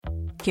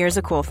Here's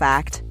a cool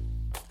fact.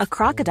 A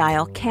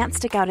crocodile can't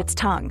stick out its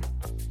tongue.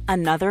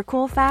 Another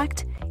cool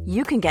fact,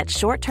 you can get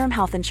short-term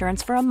health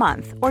insurance for a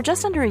month or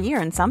just under a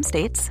year in some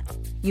states.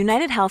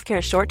 United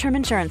Healthcare short-term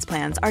insurance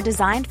plans are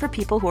designed for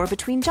people who are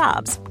between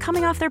jobs,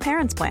 coming off their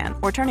parents' plan,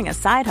 or turning a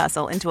side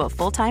hustle into a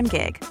full-time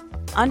gig.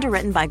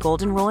 Underwritten by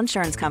Golden Rule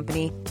Insurance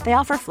Company, they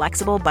offer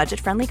flexible,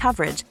 budget-friendly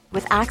coverage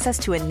with access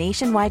to a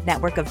nationwide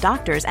network of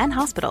doctors and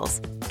hospitals.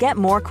 Get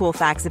more cool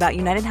facts about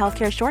United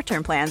Healthcare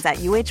short-term plans at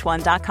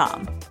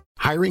uh1.com.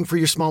 Hiring for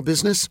your small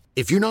business?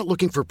 If you're not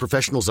looking for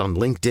professionals on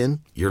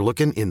LinkedIn, you're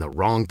looking in the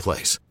wrong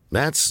place.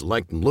 That's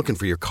like looking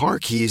for your car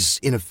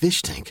keys in a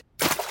fish tank.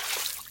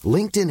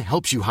 LinkedIn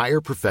helps you hire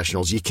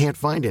professionals you can't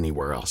find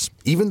anywhere else,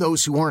 even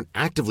those who aren't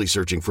actively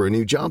searching for a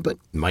new job but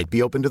might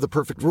be open to the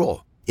perfect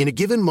role. In a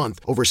given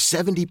month, over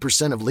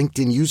 70% of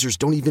LinkedIn users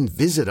don't even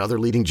visit other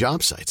leading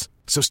job sites.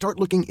 So start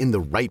looking in the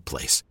right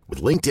place.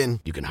 With LinkedIn,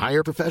 you can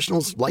hire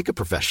professionals like a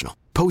professional.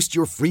 Post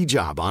your free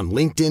job on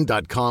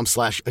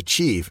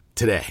linkedin.com/achieve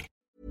today.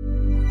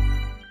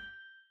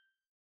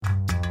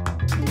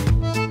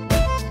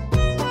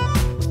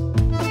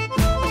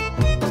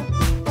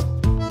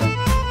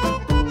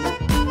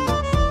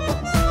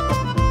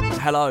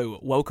 Hello,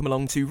 welcome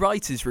along to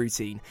Writer's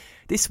Routine.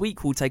 This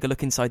week we'll take a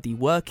look inside the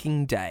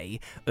working day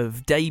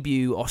of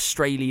debut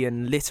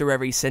Australian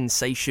literary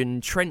sensation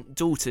Trent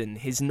Dalton.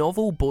 His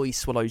novel Boy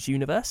Swallows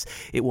Universe,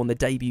 it won the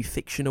Debut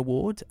Fiction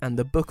Award and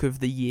the Book of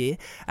the Year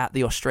at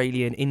the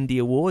Australian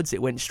Indie Awards.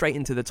 It went straight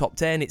into the top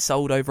 10, it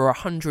sold over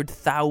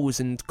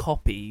 100,000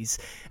 copies,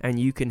 and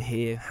you can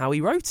hear how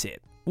he wrote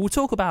it. We'll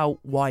talk about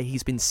why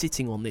he's been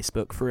sitting on this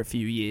book for a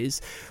few years,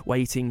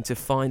 waiting to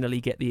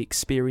finally get the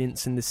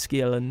experience and the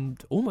skill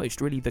and almost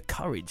really the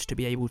courage to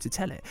be able to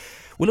tell it.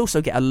 We'll also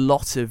get a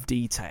lot of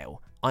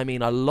detail,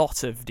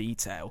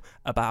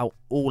 about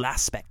all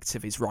aspects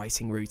of his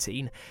writing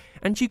routine,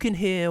 and you can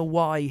hear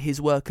why his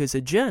work as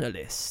a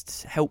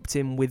journalist helped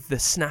him with the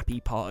snappy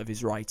part of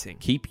his writing.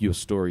 Keep your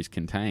stories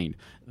contained.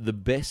 The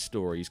best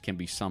stories can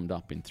be summed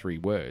up in 3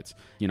 words.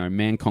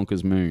 Man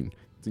conquers moon.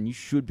 Then you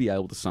should be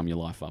able to sum your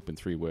life up in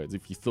 3 words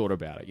if you thought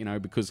about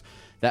it, because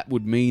that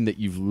would mean that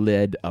you've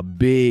led a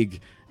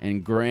big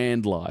and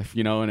grand life,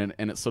 and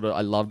it's sort of,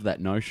 I loved that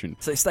notion.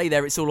 So stay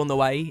there, it's all on the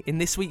way in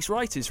this week's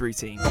Writer's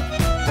Routine.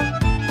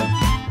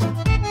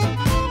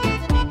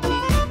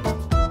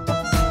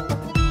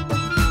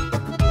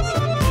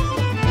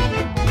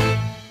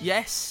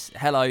 Yes,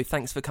 hello,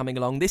 thanks for coming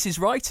along. This is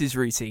Writer's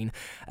Routine.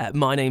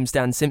 My name's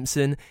Dan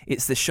Simpson.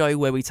 It's the show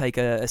where we take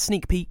a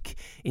sneak peek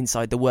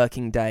inside the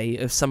working day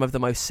of some of the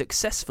most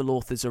successful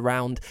authors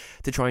around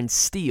to try and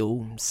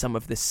steal some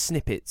of the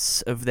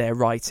snippets of their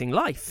writing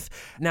life.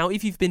 Now,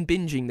 if you've been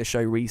binging the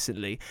show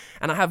recently,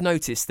 and I have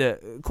noticed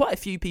that quite a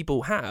few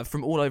people have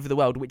from all over the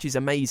world, which is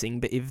amazing,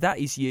 but if that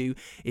is you,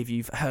 if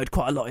you've heard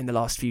quite a lot in the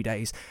last few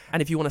days,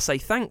 and if you want to say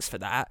thanks for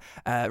that,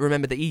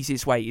 remember the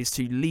easiest way is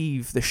to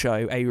leave the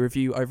show a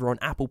review over on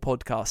Apple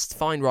Podcasts.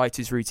 Find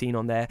Writer's Routine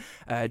on there,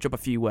 drop a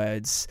few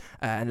words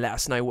and let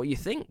us know what you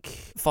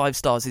think. 5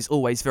 stars is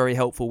always very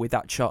helpful with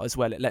that chart as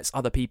well. It lets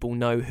other people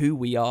know who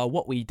we are,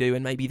 what we do,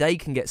 and maybe they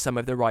can get some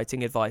of the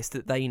writing advice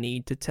that they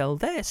need to tell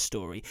their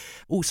story.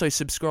 Also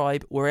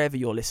subscribe wherever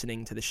you're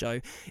listening to the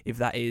show, if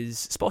that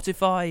is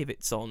Spotify, if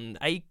it's on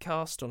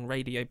Acast, on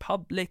Radio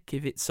Public,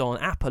 if it's on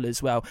Apple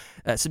as well.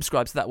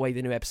 Subscribe so that way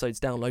the new episodes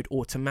download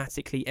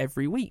automatically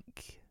every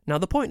week. Now,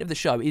 the point of the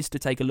show is to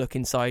take a look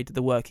inside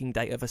the working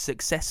day of a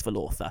successful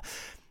author,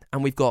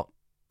 and we've got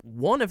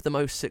one of the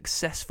most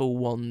successful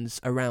ones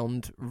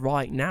around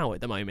right now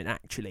at the moment,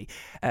 actually.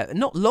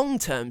 Not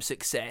long-term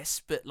success,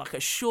 but like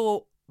a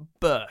short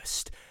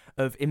burst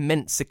of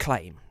immense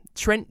acclaim.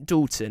 Trent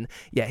Dalton,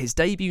 his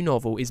debut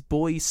novel is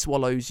Boy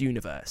Swallows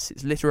Universe.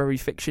 It's literary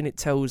fiction. It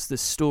tells the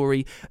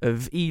story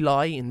of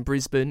Eli in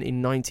Brisbane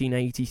in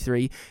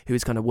 1983, who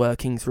is kind of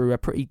working through a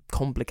pretty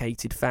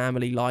complicated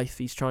family life.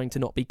 He's trying to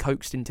not be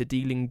coaxed into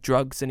dealing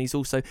drugs, and he's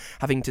also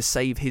having to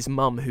save his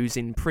mum, who's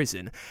in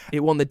prison. It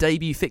won the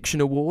Debut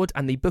Fiction Award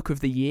and the Book of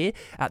the Year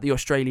at the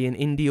Australian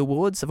Indie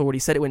Awards. I've already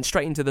said it went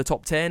straight into the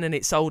top 10, and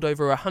it sold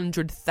over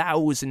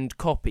 100,000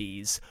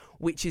 copies,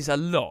 which is a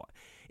lot.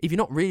 If you're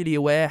not really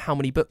aware how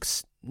many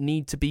books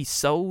need to be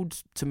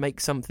sold to make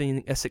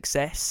something a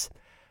success,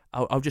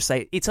 I'll just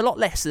say it's a lot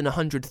less than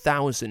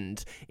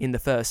 100,000 in the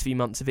first few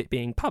months of it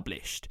being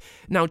published.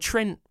 Now,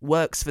 Trent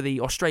works for the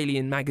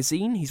Australian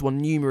magazine. He's won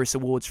numerous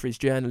awards for his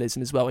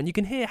journalism as well, and you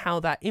can hear how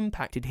that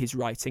impacted his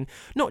writing,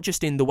 not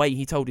just in the way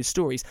he told his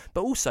stories,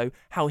 but also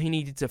how he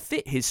needed to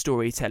fit his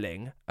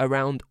storytelling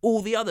around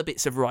all the other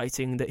bits of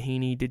writing that he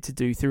needed to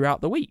do throughout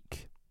the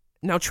week.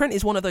 Now, Trent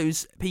is one of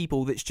those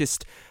people that's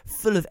just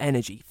full of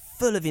energy,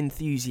 full of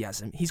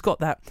enthusiasm. He's got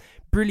that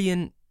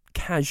brilliant,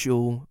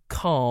 casual,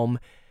 calm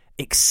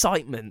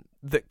excitement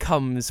that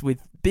comes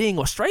with being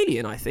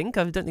Australian, I think.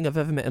 I don't think I've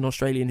ever met an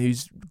Australian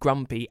who's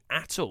grumpy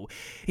at all.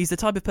 He's the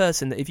type of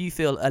person that if you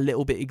feel a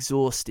little bit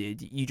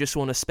exhausted, you just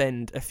want to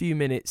spend a few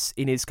minutes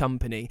in his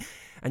company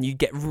and you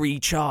get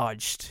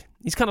recharged.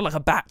 He's kind of like a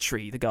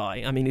battery, the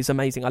guy. I mean, he's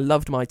amazing. I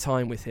loved my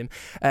time with him.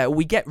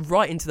 We get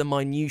right into the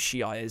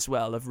minutiae as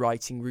well of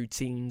writing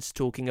routines,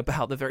 talking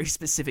about the very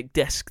specific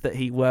desk that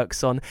he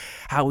works on,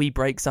 how he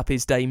breaks up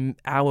his day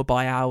hour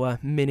by hour,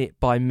 minute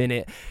by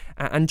minute.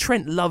 And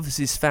Trent loves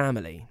his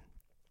family.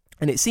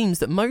 And it seems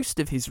that most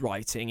of his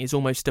writing is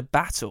almost a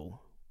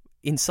battle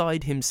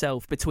inside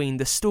himself between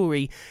the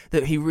story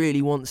that he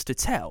really wants to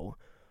tell,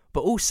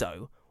 but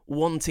also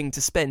wanting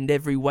to spend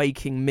every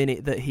waking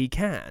minute that he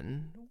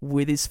can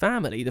with his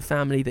family, the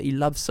family that he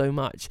loves so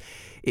much.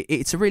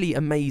 It's a really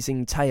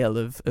amazing tale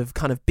of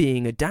kind of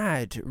being a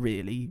dad,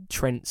 really,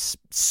 Trent's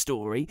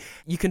story.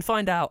 You can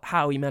find out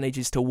how he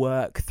manages to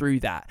work through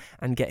that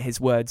and get his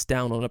words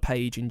down on a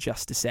page in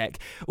just a sec.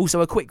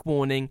 Also, a quick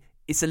warning,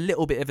 it's a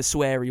little bit of a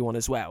sweary one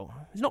as well.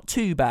 It's not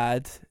too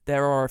bad.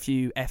 There are a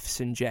few Fs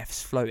and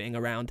Jeffs floating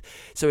around.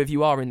 So if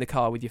you are in the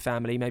car with your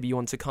family, maybe you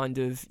want to kind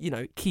of,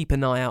 keep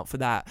an eye out for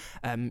that,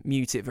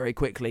 mute it very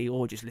quickly,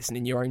 or just listen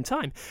in your own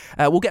time.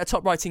 We'll get a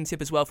top writing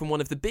tip as well from one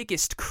of the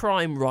biggest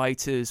crime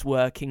writers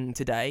working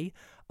today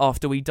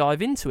after we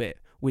dive into it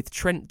with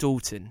Trent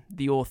Dalton,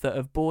 the author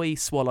of Boy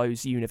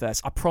Swallows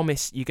Universe. I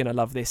promise you're going to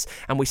love this.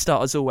 And we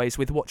start, as always,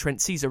 with what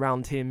Trent sees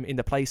around him in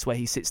the place where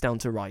he sits down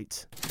to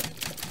write.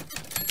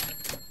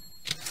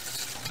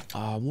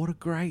 Oh, what a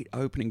great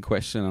opening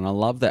question, and I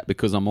love that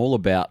because I'm all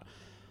about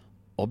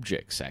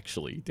objects,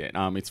 actually, Dan.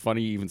 It's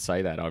funny you even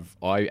say that.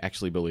 I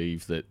actually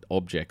believe that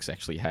objects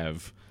actually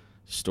have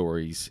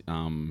stories,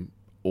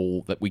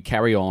 all that we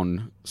carry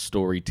on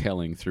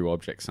storytelling through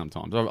objects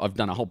sometimes. I've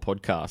done a whole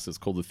podcast, it's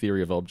called The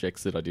Theory of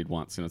Objects, that I did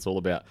once, and it's all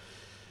about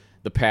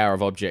the power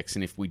of objects,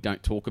 and if we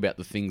don't talk about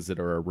the things that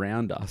are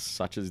around us,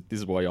 such as, this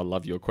is why I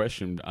love your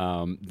question,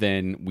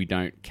 then we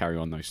don't carry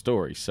on those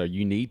stories. So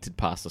you need to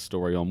pass the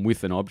story on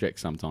with an object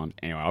sometimes.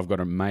 Anyway, I've got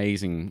an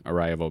amazing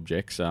array of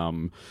objects.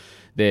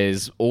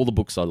 There's all the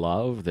books I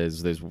love.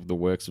 There's the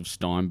works of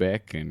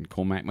Steinbeck and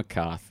Cormac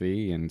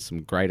McCarthy and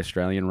some great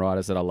Australian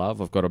writers that I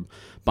love. I've got a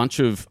bunch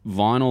of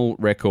vinyl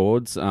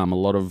records, a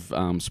lot of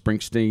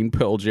Springsteen,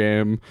 Pearl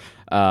Jam,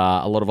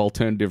 a lot of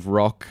alternative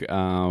rock,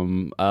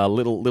 a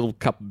little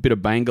bit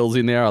of Bangles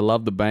in there. I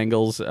love the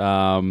Bangles.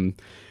 A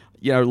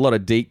lot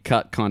of deep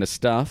cut kind of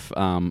stuff.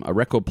 A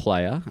record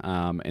player,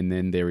 and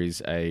then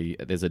there's a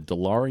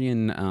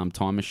DeLorean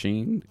time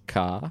machine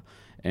car.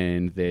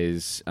 And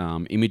there's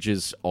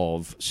images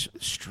of,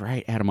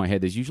 straight out of my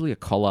head, there's usually a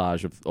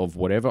collage of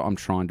whatever I'm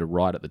trying to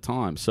write at the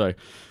time. So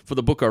for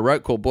the book I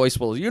wrote called Boy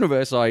Swallows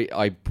Universe,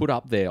 I put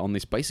up there on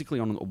this, basically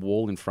on a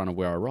wall in front of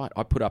where I write,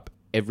 I put up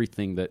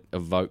everything that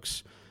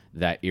evokes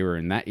that era.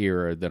 And that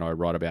era that I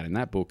write about in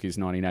that book is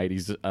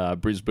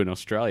 1980s Brisbane,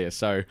 Australia.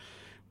 So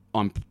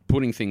I'm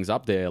putting things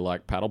up there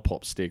like paddle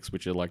pop sticks,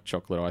 which are like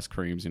chocolate ice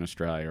creams in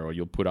Australia, or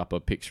you'll put up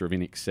a picture of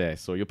In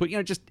Excess, or you'll put,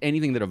 just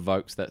anything that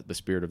evokes the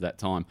spirit of that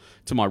time.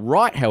 To my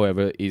right,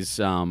 however, is,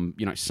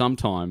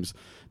 sometimes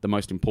the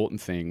most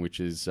important thing, which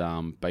is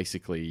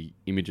basically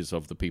images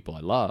of the people I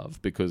love,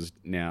 because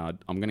now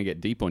I'm going to get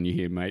deep on you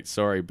here, mate.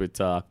 Sorry,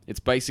 but it's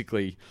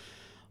basically,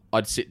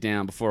 I'd sit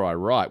down before I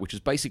write, which is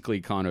basically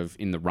kind of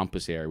in the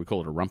rumpus area. We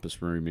call it a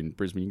rumpus room in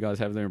Brisbane. You guys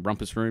have there a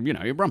rumpus room?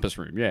 A rumpus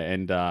room, yeah.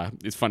 And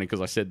it's funny because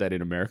I said that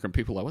in America, and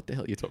people are like, what the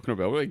hell are you talking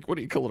about? What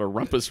do you call it, a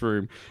rumpus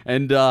room?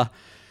 And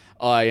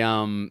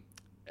I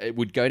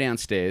would go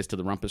downstairs to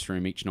the rumpus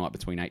room each night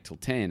between 8 till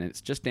 10, and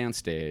it's just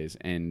downstairs,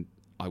 and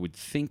I would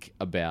think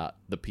about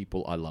the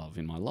people I love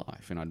in my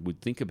life, and I would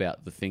think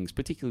about the things,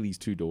 particularly these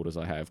two daughters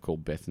I have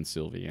called Beth and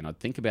Sylvie, and I'd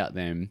think about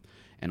them,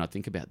 and I'd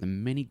think about the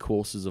many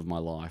courses of my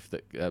life,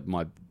 that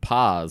my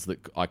paths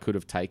that I could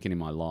have taken in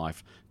my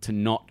life to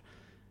not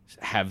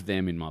have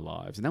them in my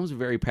lives. And that was a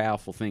very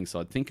powerful thing. So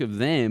I'd think of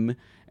them,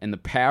 and the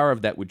power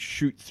of that would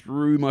shoot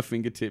through my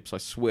fingertips. I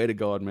swear to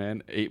God,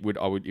 man, it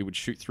would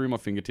shoot through my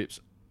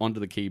fingertips onto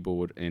the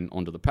keyboard and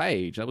onto the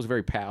page. That was a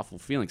very powerful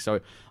feeling.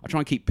 So I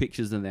try and keep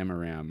pictures of them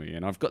around me,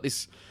 and I've got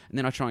this, and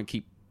then I try and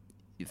keep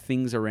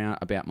things around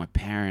about my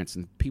parents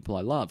and people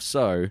I love.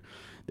 So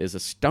there's a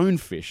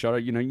stonefish.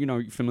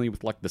 You're familiar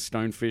with like the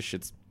stonefish?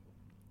 It's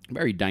a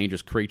very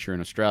dangerous creature in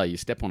Australia. You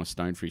step on a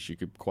stonefish, you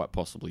could quite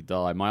possibly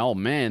die. My old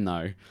man,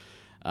 though,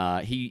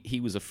 he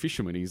was a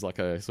fisherman. He's like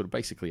a sort of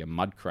basically a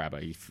mud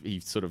crabber. He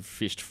sort of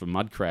fished for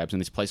mud crabs in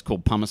this place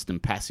called Palmerston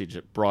Passage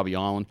at Bribie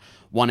Island,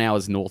 1 hour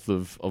north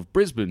of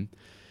Brisbane.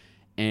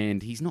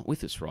 And he's not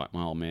with us, right,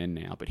 my old man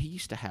now, but he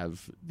used to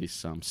have this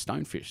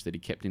stonefish that he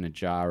kept in a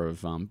jar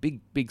of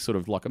big sort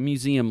of like a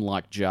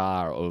museum-like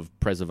jar of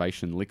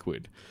preservation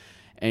liquid.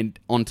 And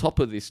on top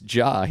of this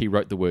jar, he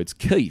wrote the words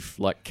Keef,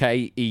 like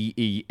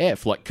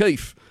Keef, like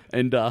Keef.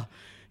 And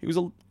he was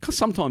a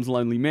sometimes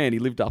lonely man. He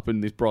lived up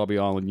in this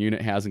Bribie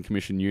Island housing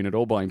commission unit,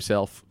 all by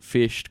himself,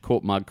 fished,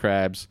 caught mud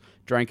crabs,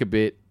 drank a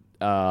bit,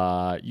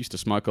 used to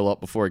smoke a lot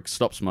before he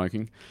stopped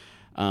smoking.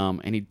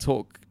 And he'd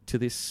talk to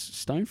this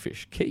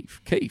stonefish,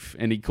 Keef.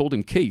 And he called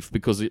him Keef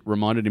because it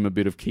reminded him a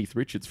bit of Keith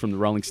Richards from the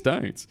Rolling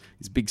Stones.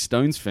 He's a big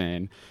Stones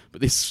fan.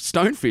 But this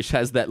stonefish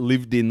has that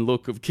lived-in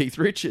look of Keith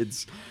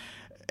Richards.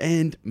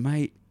 And,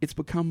 mate, it's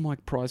become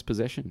like prized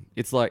possession.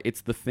 It's like,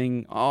 it's the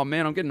thing. Oh,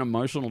 man, I'm getting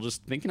emotional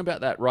just thinking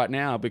about that right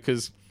now,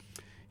 because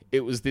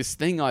it was this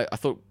thing I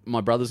thought,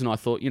 my brothers and I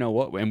thought, you know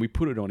what? And we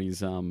put it on his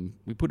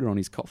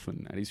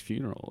coffin at his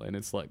funeral. And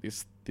it's like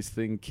this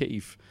thing,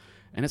 Keith.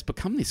 And it's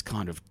become this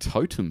kind of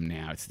totem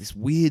now. It's this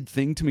weird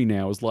thing to me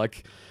now. It's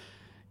like,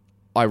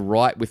 I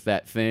write with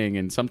that thing,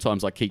 and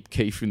sometimes I keep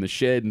Keith in the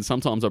shed, and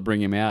sometimes I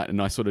bring him out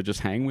and I sort of just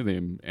hang with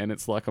him, and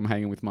it's like I'm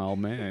hanging with my old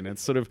man.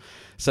 It's sort of,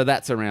 so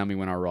that's around me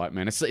when I write,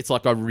 man. It's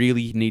like I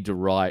really need to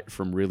write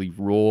from really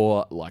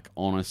raw, like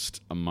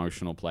honest,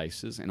 emotional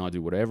places, and I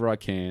do whatever I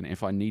can.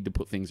 If I need to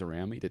put things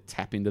around me to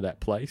tap into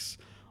that place,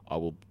 I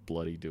will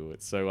bloody do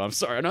it. So I'm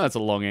sorry, I know that's a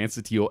long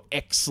answer to your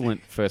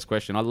excellent first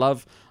question. I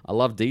love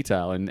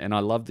detail, and I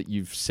love that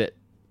you've set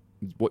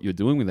what you're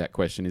doing with that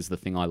question is the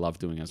thing I love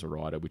doing as a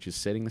writer, which is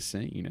setting the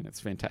scene, and it's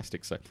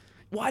fantastic. So,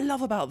 what I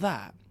love about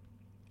that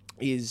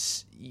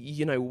is,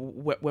 you know,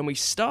 when we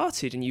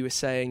started and you were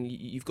saying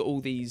you've got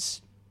all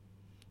these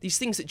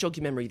things that jog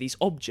your memory, these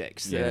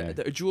objects that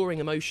are drawing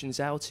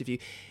emotions out of you.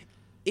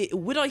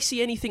 Would I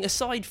see anything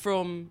aside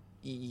from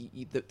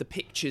the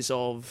pictures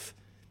of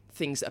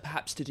things that are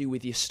perhaps to do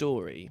with your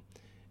story?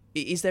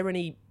 Is there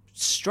any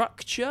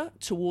structure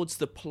towards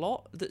the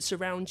plot that's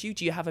around you?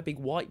 Do you have a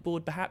big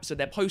whiteboard perhaps? Are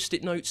there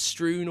post-it notes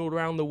strewn all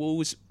around the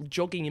walls,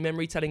 jogging your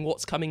memory, telling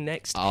what's coming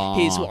next?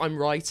 Here's what I'm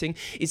writing.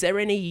 Is there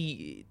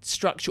any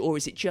structure, or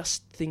is it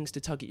just things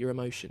to tug at your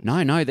emotions?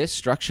 No, there's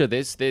structure.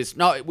 There's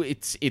no,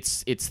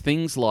 it's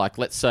things like,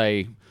 let's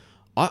say,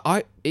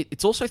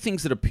 it's also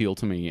things that appeal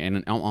to me,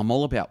 and I'm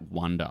all about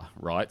wonder,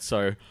 right?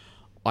 So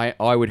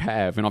I would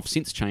have, and I've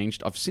since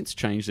changed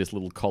this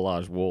little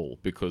collage wall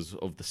because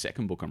of the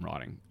second book I'm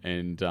writing,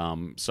 and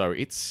so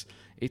it's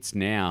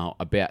now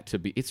about to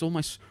be, it's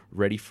almost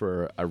ready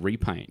for a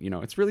repaint. You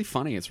know, it's really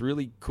funny. It's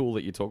really cool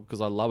that you talk, because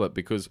I love it,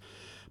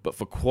 but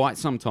for quite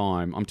some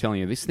time, I'm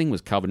telling you, this thing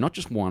was covered, not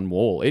just one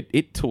wall.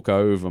 It took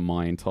over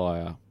my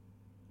entire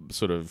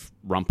sort of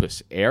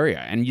rumpus area,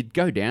 and you'd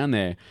go down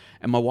there,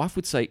 and my wife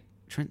would say,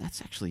 Trent,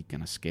 that's actually going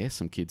to scare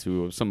some kids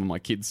some of my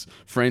kids'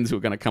 friends who are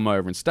going to come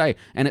over and stay.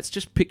 And it's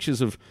just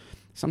pictures of,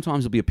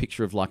 sometimes it'll be a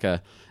picture of like an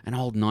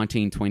old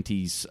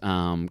 1920s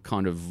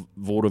kind of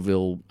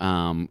vaudeville,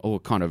 or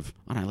kind of,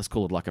 I don't know, let's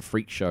call it like a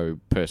freak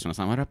show person or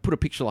something. I'd put a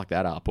picture like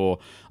that up. Or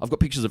I've got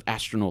pictures of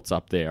astronauts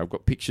up there. I've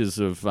got pictures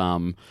of,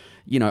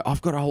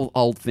 I've got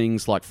old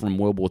things like from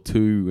World War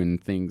II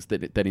and things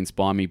that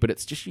inspire me. But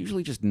it's just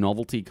usually just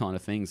novelty kind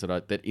of things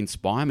that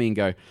inspire me and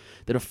go,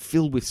 that are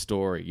filled with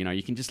story. You know,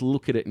 you can just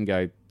look at it and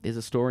go, there's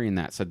a story in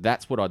that. So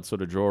that's what I'd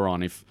sort of draw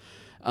on. If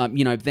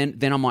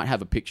then I might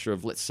have a picture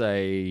of, let's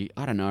say,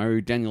 I don't know,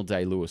 Daniel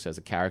Day-Lewis as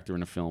a character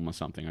in a film or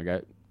something. I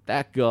go,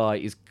 that guy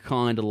is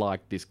kind of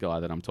like this guy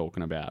that I'm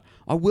talking about.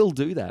 I will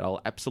do that.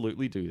 I'll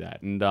absolutely do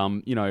that. And,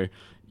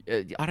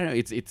 I don't know,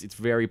 it's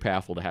very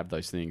powerful to have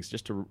those things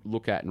just to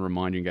look at and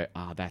remind you and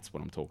go, that's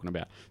what I'm talking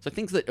about. So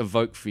things that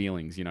evoke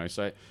feelings, you know.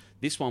 So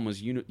this one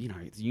was,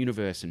 it's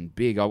universe and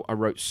big. I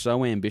wrote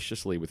so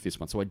ambitiously with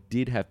this one. So I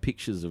did have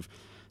pictures of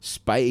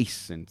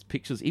space and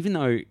pictures, even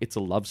though it's a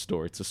love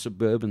story. It's a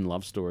suburban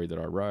love story that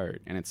I wrote,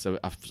 and it's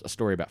a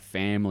story about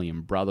family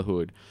and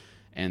brotherhood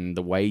and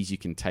the ways you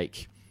can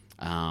take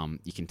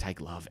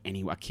love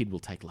anywhere. A kid will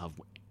take love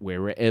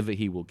wherever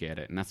he will get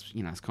it, and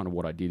that's kind of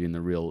what I did in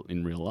real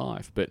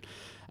life. But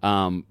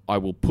I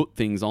will put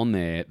things on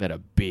there that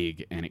are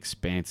big and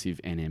expansive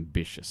and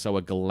ambitious. So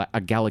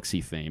a galaxy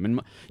theme,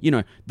 and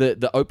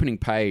the opening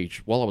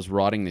page while I was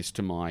writing this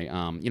to my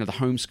the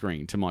home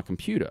screen to my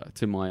computer,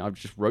 I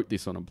just wrote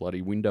this on a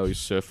bloody Windows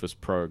Surface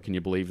Pro. Can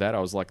you believe that? I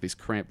was like this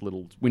cramped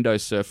little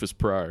Windows Surface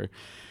Pro,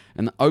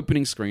 and the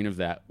opening screen of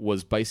that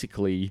was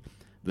basically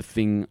the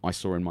thing I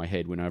saw in my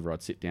head whenever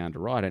I'd sit down to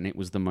write it, and it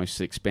was the most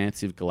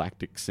expansive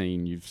galactic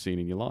scene you've seen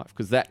in your life,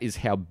 because that is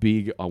how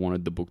big I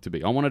wanted the book to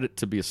be. I wanted it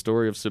to be a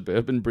story of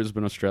suburban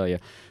Brisbane,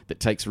 Australia, that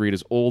takes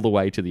readers all the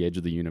way to the edge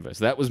of the universe.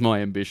 That was my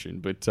ambition,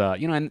 but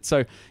and so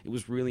it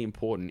was really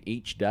important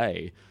each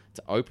day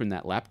to open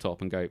that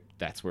laptop and go,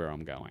 that's where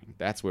I'm going.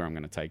 That's where I'm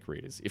going to take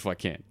readers, if I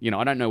can.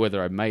 I don't know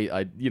whether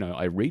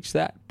I reached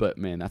that, but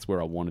man, that's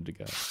where I wanted to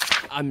go.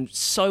 I'm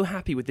so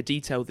happy with the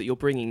detail that you're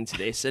bringing to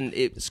this, and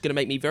it's going to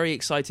make me very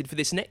excited for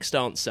this next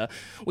answer,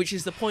 which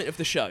is the point of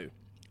the show.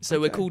 So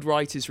We're called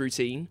Writer's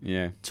Routine.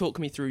 Yeah. Talk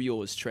me through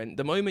yours, Trent.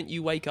 The moment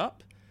you wake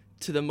up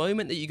to the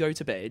moment that you go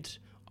to bed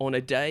on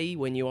a day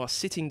when you are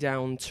sitting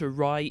down to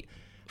write.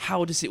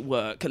 How does it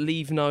work?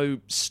 Leave no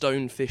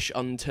stonefish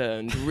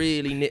unturned.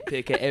 Really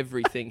nitpick at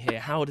everything here.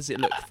 How does it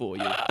look for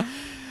you?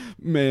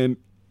 Man,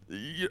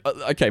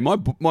 okay, my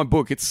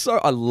book. It's so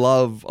I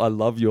love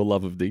your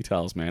love of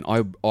details, man.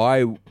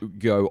 I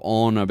go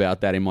on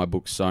about that in my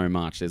book so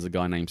much. There's a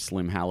guy named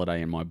Slim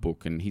Halliday in my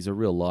book, and he's a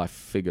real life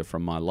figure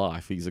from my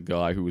life. He's a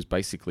guy who was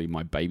basically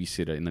my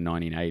babysitter in the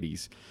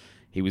 1980s.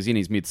 He was in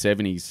his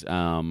mid-70s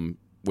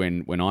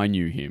when I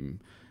knew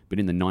him. But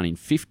in the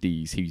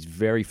 1950s, he was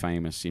very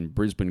famous in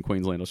Brisbane,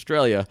 Queensland,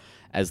 Australia,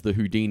 as the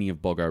Houdini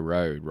of Boggo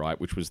Road, right?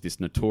 Which was this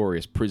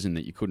notorious prison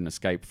that you couldn't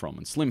escape from.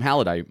 And Slim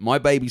Halliday, my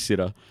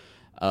babysitter,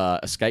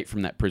 escaped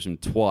from that prison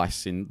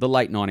twice in the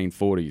late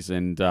 1940s,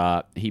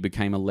 and he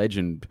became a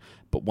legend.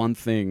 But one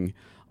thing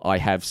I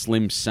have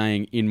Slim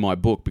saying in my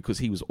book, because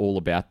he was all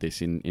about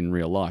this in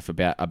real life,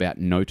 about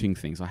noting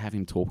things. I have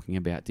him talking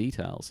about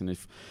details, and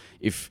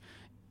if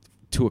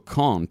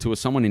to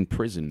someone in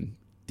prison,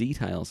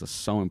 details are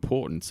so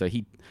important. So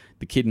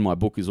the kid in my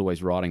book is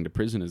always writing to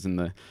prisoners,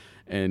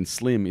 and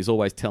Slim is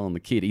always telling the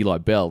kid, Eli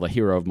Bell, the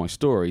hero of my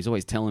story, he's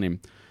always telling him,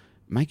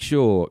 make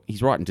sure,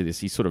 he's writing to this,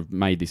 he's sort of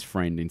made this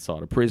friend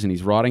inside a prison,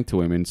 he's writing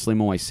to him, and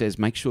Slim always says,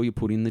 make sure you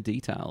put in the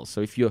details.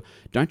 So if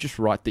don't just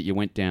write that you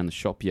went down the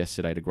shop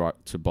yesterday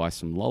to buy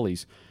some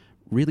lollies,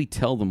 really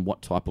tell them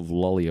what type of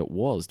lolly it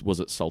was. Was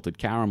it salted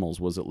caramels?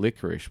 Was it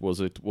licorice? Was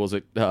it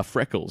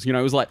freckles? It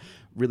was like,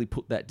 really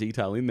put that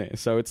detail in there.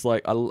 So it's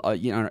like,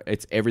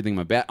 it's everything I'm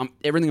about.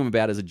 Everything I'm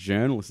about as a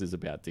journalist is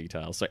about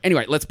details. So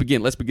anyway, let's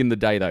begin. Let's begin the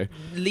day, though.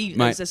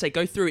 As I say,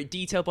 go through it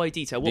detail by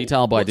detail. What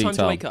time do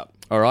you wake up?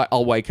 All right,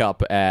 I'll wake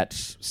up at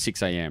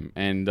 6 a.m.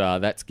 and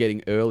that's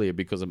getting earlier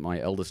because of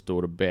my eldest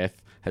daughter, Beth,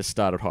 has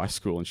started high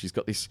school, and she's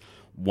got this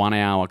 1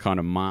 hour kind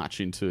of march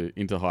into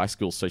high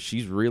school. So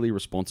she's really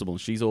responsible,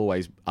 and she's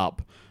always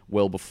up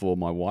well before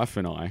my wife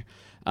and I.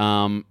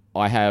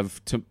 I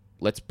have to...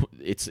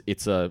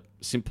 It's a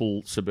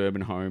simple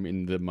suburban home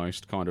in the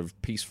most kind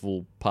of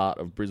peaceful part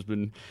of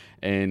Brisbane,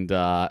 and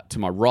to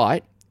my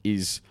right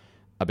is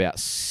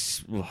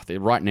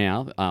right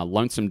now,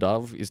 Lonesome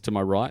Dove is to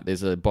my right.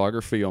 There's a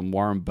biography on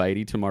Warren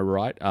Beatty to my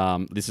right.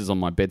 This is on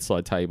my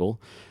bedside table,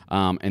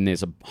 and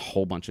there's a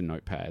whole bunch of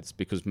notepads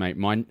because, mate,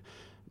 my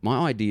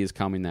ideas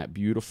come in that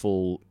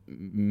beautiful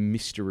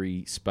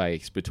mystery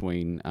space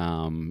between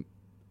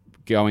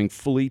going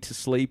fully to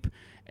sleep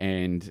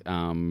and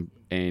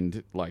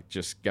like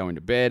just going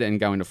to bed and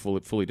going to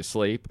fully to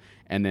sleep,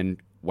 and then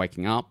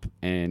waking up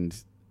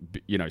and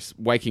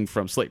waking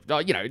from sleep.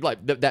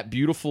 Like that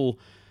beautiful,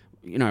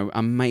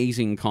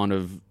 amazing kind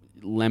of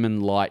lemon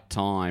light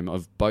time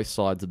of both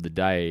sides of the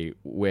day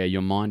where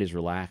your mind is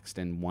relaxed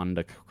and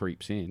wonder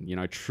creeps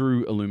in.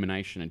 True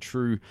illumination and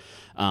true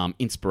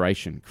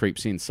inspiration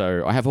creeps in.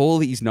 So I have all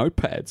these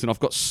notepads, and I've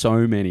got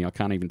so many I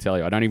can't even tell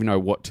you. I don't even know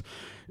what.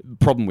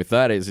 Problem with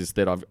that is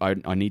that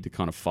I need to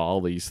kind of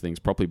file these things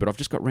properly, but I've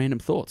just got random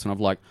thoughts, and I'm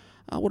like,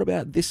 oh, what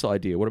about this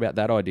idea? What about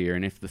that idea?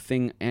 And if the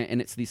thing, and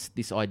it's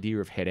this idea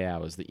of head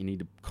hours that you need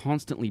to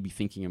constantly be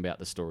thinking about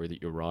the story that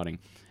you're writing,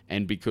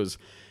 and because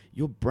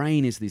your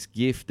brain is this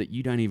gift that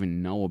you don't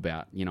even know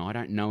about. I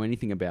don't know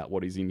anything about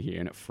what is in here,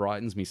 and it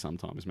frightens me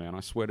sometimes, man. I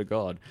swear to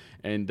God.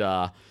 And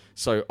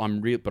so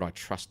but I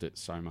trust it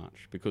so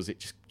much because it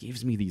just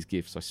gives me these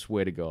gifts. I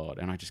swear to God.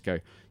 And I just go,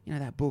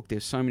 that book.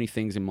 There's so many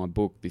things in my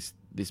book. This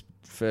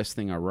first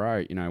thing I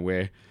wrote,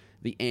 where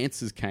the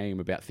answers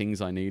came about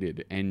things I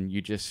needed, and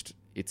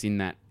it's in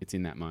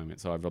that moment.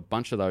 So I have a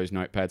bunch of those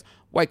notepads.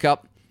 Wake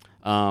up.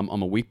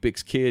 I'm a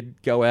Weet-Bix kid.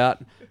 Go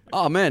out.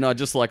 Oh man, I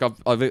just like I've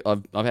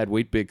had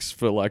Weet-Bix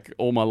for like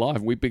all my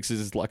life. Weet-Bix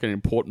is like an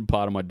important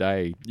part of my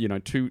day.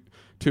 Two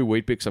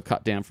Weet-Bix. I've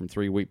cut down from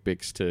 3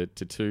 Weet-Bix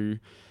to 2.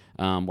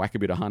 Whack a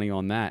bit of honey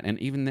on that, and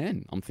even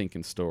then, I'm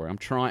thinking story. I'm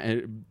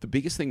trying. The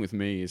biggest thing with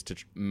me is to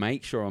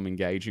make sure I'm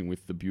engaging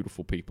with the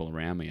beautiful people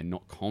around me, and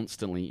not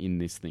constantly in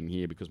this thing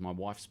here. Because my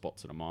wife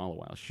spots it a mile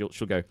away. She'll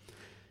go.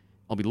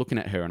 I'll be looking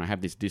at her, and I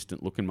have this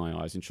distant look in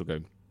my eyes, and she'll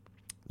go,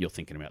 "You're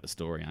thinking about the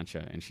story, aren't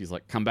you?" And she's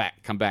like, come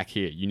back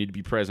here. You need to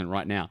be present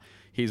right now.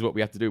 Here's what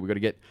we have to do. We've got to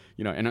get,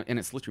 and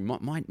it's literally,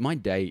 my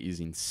day is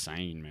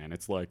insane, man.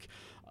 It's like,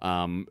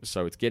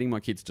 so it's getting my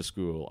kids to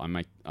school.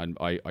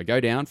 I go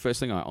down, first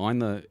thing, I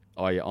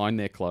iron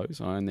their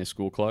clothes, I iron their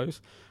school clothes,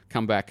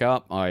 come back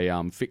up,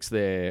 I fix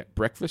their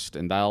breakfast,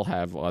 and they'll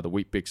have either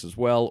Weet-Bix as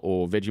well,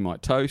 or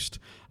Vegemite toast.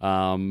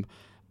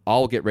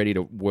 I'll get ready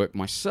to work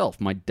myself.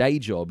 My day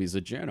job is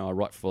a journal. I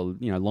write for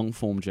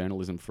long-form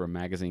journalism for a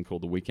magazine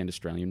called the Weekend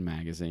Australian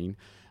Magazine.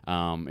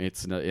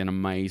 It's an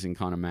amazing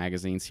kind of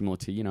magazine, similar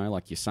to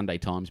like your Sunday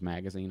Times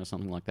magazine or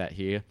something like that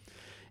here.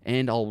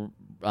 And I'll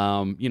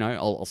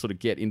sort of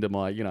get into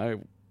my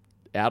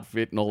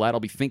outfit and all that. I'll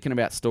be thinking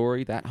about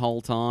story that whole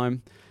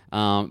time.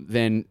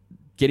 Then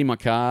get in my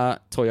car,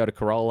 Toyota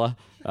Corolla.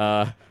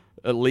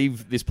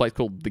 Leave this place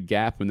called The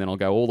Gap, and then I'll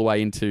go all the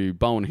way into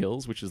Bowen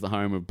Hills, which is the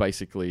home of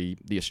basically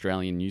the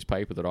Australian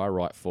newspaper that I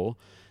write for.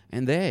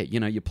 And there,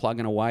 you're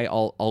plugging away.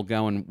 I'll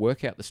go and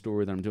work out the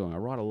story that I'm doing. I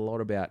write a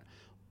lot about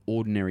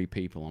ordinary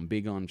people. I'm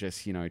big on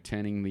just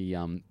turning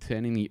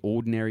the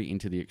ordinary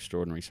into the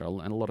extraordinary.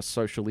 And a lot of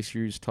social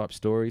issues type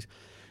stories.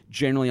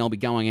 Generally, I'll be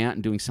going out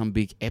and doing some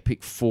big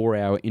epic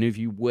 4-hour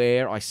interview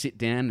where I sit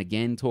down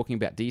again talking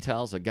about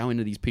details. I go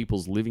into these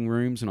people's living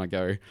rooms and I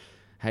go,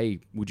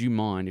 hey, would you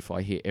mind if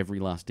I hear every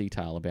last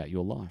detail about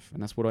your life?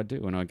 And that's what I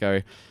do. And I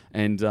go,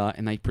 and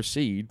they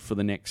proceed for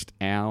the next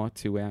hour,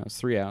 2 hours,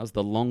 3 hours.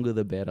 The longer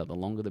the better. The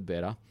longer the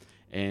better.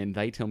 And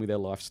they tell me their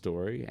life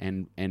story.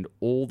 And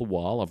all the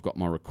while, I've got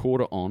my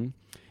recorder on,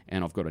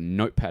 and I've got a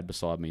notepad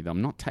beside me.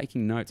 I'm not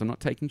taking notes. I'm not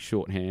taking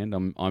shorthand.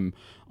 I'm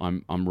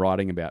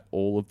writing about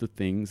all of the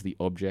things, the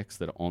objects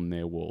that are on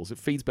their walls. It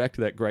feeds back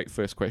to that great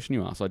first question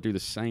you asked. I do the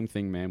same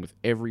thing, man, with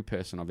every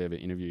person I've ever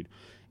interviewed.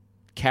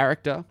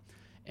 character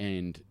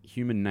and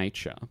human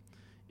nature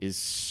is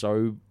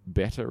so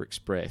better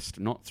expressed,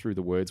 not through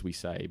the words we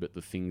say, but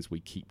the things we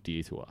keep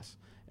dear to us.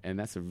 And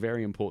that's a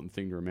very important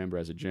thing to remember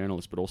as a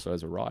journalist, but also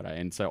as a writer.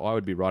 And so I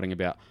would be writing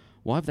about,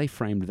 why have they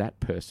framed that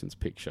person's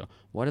picture?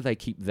 Why do they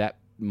keep that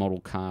model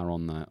car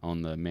on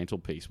the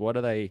mantelpiece? Why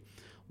do they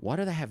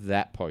have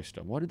that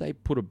poster? Why did they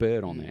put a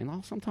bird on there? And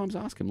I'll sometimes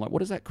ask them, like,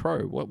 what is that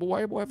crow?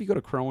 Why have you got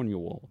a crow on your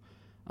wall?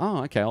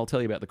 Oh, okay, I'll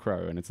tell you about the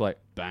crow. And it's like,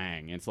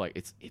 bang. It's like,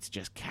 it's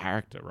just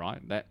character,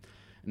 right?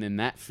 And then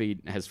that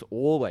feed has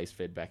always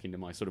fed back into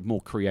my sort of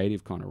more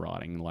creative kind of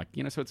writing. Like,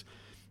 so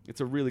it's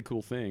a really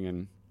cool thing.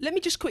 And let me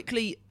just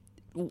quickly,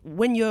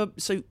 when you're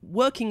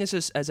working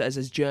as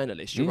a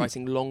journalist, you're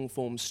writing long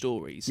form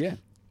stories. Yeah.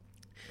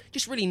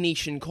 Just really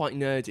niche and quite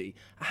nerdy.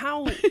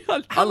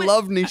 I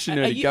love niche and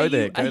nerdy. Go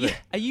there.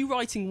 Are you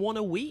writing one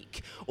a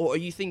week, or are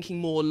you thinking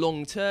more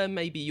long term?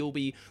 Maybe you'll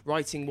be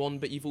writing one,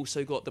 but you've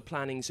also got the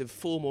plannings of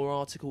 4 more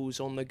articles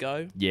on the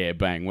go. Yeah,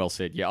 bang. Well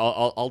said. Yeah,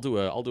 I'll do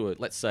a.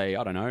 Let's say,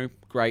 I don't know,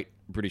 great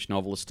British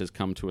novelist has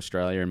come to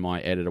Australia, and my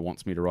editor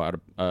wants me to write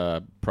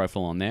a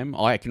profile on them.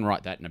 I can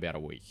write that in about a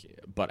week.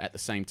 But at the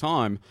same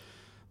time,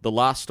 the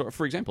last story,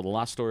 for example,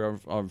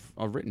 I've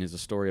written is a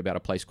story about a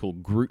place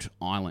called Groote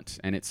Eylandt,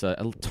 and it's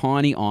a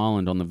tiny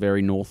island on the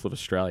very north of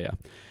Australia,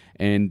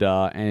 and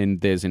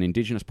there's an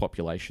indigenous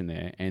population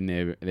there, and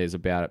there's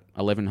about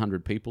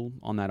 1,100 people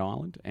on that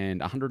island,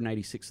 and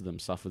 186 of them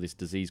suffer this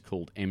disease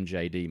called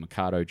MJD,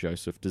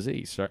 Mercado-Joseph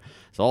disease. So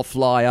I'll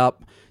fly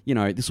up,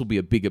 this will be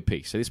a bigger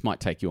piece, so this might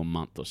take you a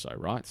month or so,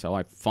 right? So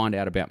I find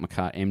out about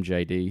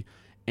MJD.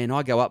 And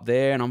I go up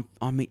there and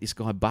I meet this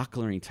guy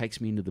Buckler, and he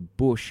takes me into the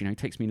bush, he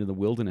takes me into the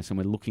wilderness, and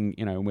we're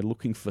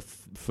looking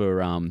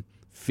for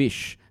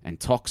fish and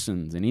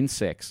toxins and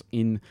insects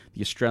in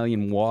the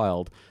Australian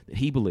wild that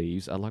he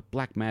believes are like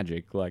black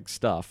magic, like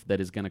stuff that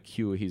is going to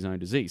cure his own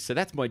disease. So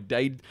that's my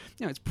day.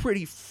 It's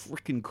pretty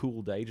freaking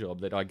cool day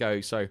job that I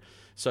go.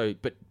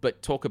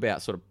 But talk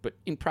about but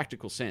in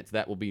practical sense,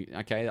 that will be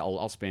okay.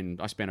 I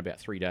spend about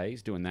 3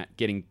 days doing that,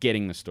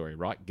 getting the story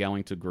right,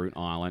 going to Groote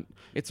Eylandt.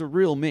 It's a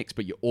real mix,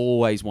 but you're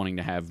always wanting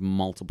to have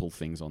multiple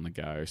things on the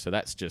go. So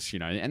that's just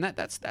and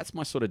that's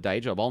my sort of day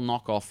job. I'll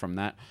knock off from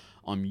that.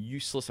 I'm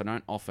useless. I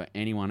don't offer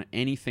anyone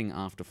anything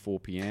after 4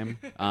 p.m.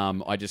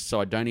 I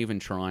don't even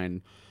try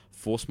and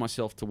force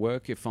myself to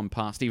work if I'm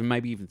past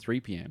maybe even 3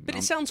 p.m. But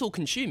it sounds all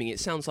consuming. It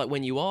sounds like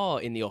when you are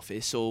in the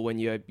office, or when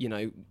you're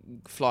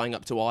flying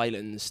up to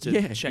islands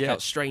to check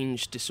out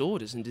strange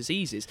disorders and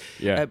diseases.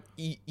 Yeah.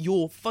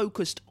 You're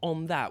focused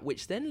on that,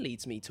 which then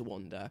leads me to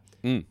wonder,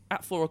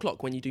 at 4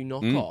 o'clock when you do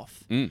knock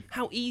off,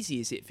 how easy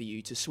is it for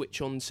you to switch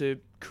on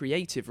to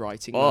creative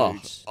writing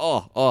modes?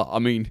 I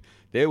mean,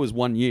 there was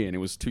one year, and it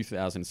was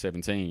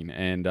 2017,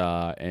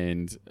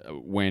 and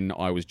when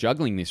I was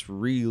juggling this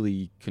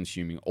really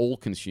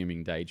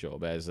all-consuming day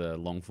job as a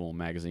long-form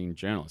magazine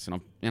journalist,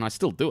 and I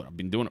still do it. I've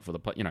been doing it for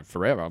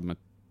forever. I'm a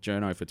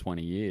journo for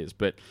 20 years,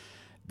 but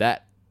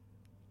that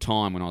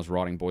time when I was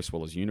writing Boy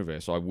Swallows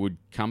Universe, I would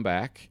come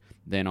back,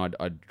 then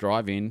I'd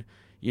drive in,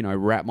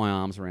 wrap my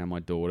arms around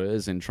my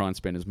daughters and try and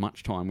spend as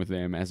much time with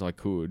them as I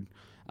could.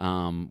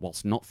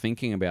 Whilst not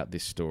thinking about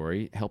this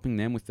story, helping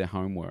them with their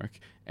homework,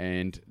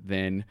 and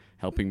then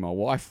helping my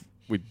wife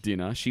with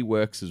dinner. She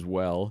works as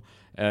well,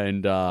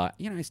 and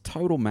it's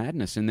total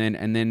madness. And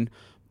then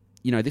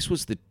this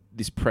was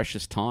this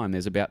precious time.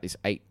 There's about this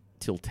 8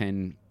 till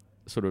 10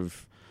 sort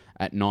of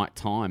at night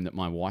time that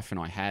my wife and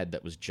I had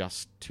that was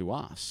just to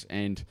us.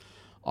 And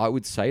I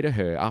would say to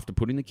her, after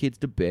putting the kids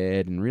to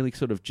bed and really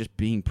sort of just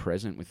being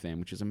present with them,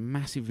 which is a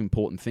massive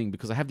important thing,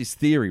 because I have this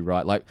theory,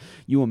 right? Like,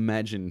 you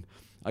imagine,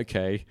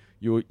 okay,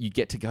 you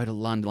get to go to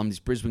London. I'm this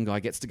Brisbane guy,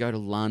 gets to go to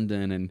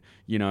London, and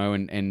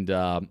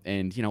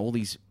all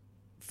these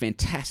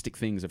fantastic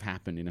things have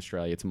happened in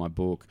Australia to my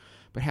book.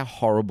 But how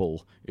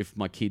horrible if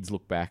my kids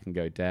look back and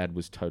go, Dad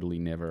was totally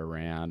never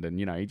around, and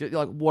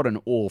like, what an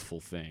awful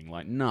thing.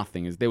 Like,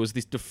 nothing is. There was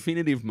this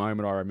definitive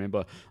moment I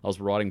remember. I was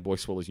writing Boy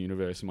Swallows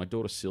Universe, and my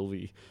daughter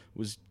Sylvie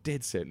was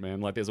dead set,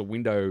 man. Like, there's a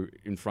window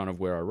in front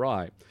of where I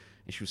write,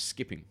 and she was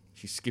skipping.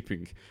 She's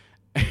skipping.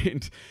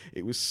 And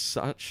it was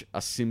such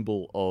a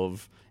symbol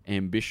of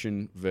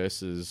ambition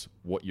versus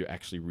what you're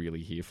actually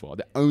really here for.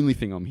 The only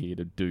thing I'm here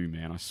to do,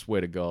 man, I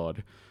swear to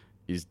God,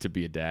 is to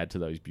be a dad to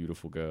those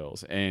beautiful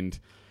girls. And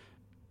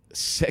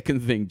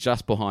second thing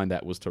just behind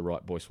that was to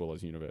write Boy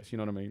Swallows Universe. You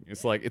know what I mean?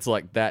 It's like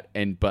that.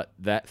 But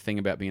that thing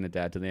about being a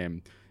dad to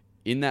them,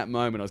 in that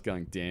moment I was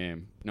going,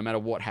 damn, no matter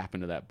what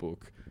happened to that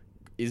book,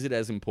 is it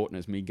as important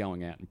as me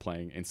going out and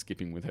playing and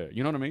skipping with her?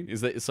 You know what I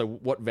mean? So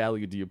what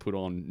value do you put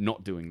on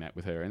not doing that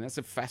with her? And that's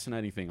a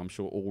fascinating thing I'm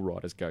sure all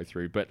writers go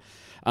through. But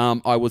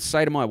I would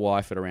say to my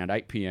wife at around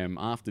 8 p.m.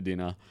 after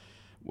dinner,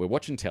 we're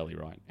watching telly,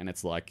 right? And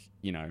it's like,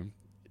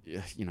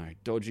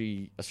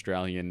 dodgy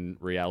Australian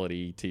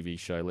reality TV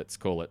show, let's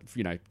call it,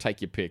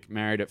 take your pick,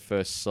 Married at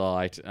First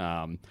Sight.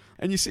 And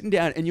you're sitting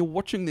down and you're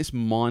watching this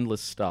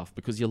mindless stuff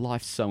because your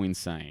life's so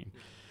insane.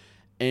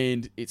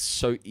 And it's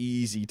so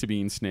easy to be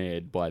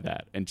ensnared by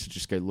that and to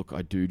just go, look,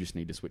 I do just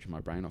need to switch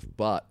my brain off.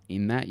 But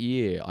in that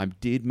year, I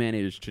did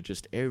manage to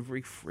just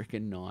every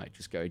freaking night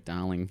just go,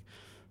 darling,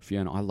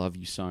 Fiona, I love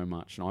you so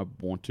much and I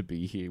want to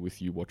be here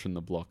with you watching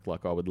the block.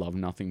 Like, I would love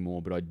nothing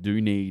more, but I do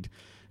need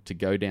to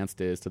go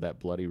downstairs to that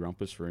bloody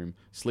rumpus room,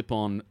 slip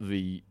on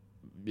the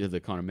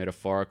kind of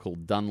metaphorical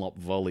Dunlop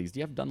volleys. Do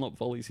you have Dunlop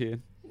volleys here?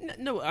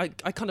 No, I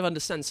kind of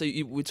understand. So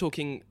we're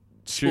talking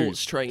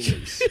sports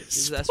trainers.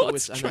 That's what we're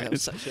saying. That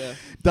was such a...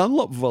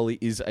 Dunlop volley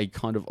is a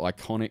kind of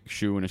iconic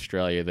shoe in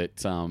Australia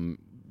that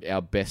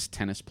our best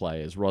tennis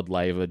players, Rod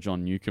Laver,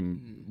 John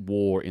Newcombe,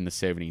 wore in the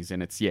 70s.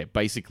 And it's,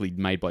 basically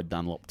made by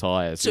Dunlop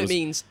tyres. So it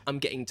means I'm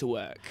getting to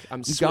work.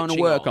 I'm going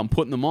to work. on. I'm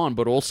putting them on.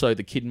 But also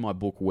the kid in my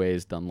book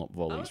wears Dunlop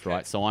volleys,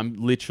 right? So I'm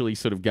literally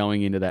sort of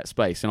going into that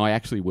space. And I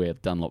actually wear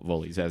Dunlop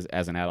volleys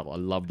as an adult. I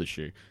love the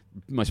shoe.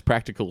 Most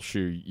practical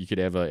shoe you could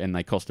ever. And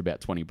they cost about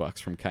 $20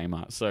 from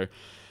Kmart. So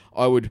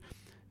I would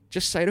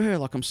just say to her,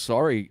 like, I'm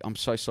sorry. I'm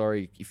so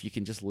sorry if you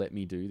can just let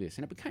me do this.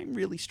 And it became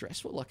really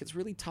stressful. Like, it's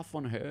really tough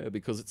on her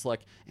because it's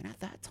like, and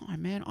at that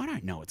time, man, I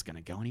don't know it's going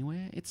to go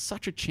anywhere. It's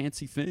such a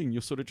chancy thing.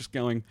 You're sort of just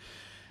going,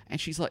 and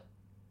she's like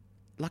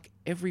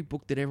every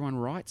book that everyone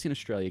writes in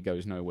Australia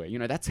goes nowhere. You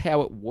know, that's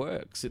how it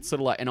works. It's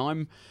sort of like, and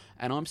I'm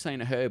saying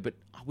to her, but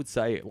I would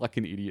say it like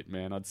an idiot,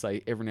 man. I'd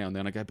say every now and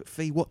then I go, but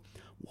Fee, what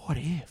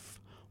if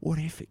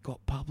it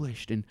got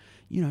published and,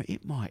 you know,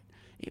 it might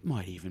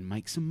even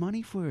make some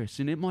money for us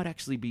and it might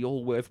actually be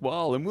all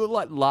worthwhile. And we're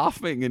like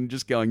laughing and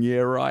just going, yeah,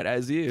 right,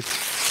 as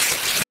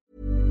if.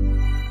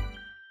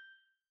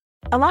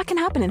 A lot can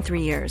happen in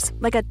 3 years,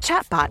 like a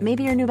chatbot may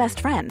be your new best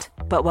friend.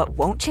 But what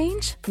won't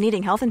change?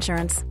 Needing health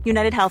insurance.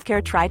 United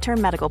Healthcare Tri-Term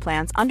Medical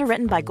Plans,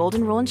 underwritten by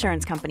Golden Rule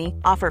Insurance Company,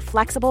 offer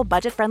flexible,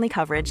 budget-friendly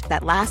coverage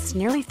that lasts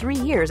nearly 3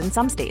 years in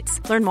some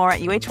states. Learn more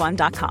at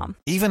uh1.com.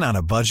 Even on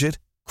a budget,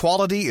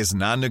 quality is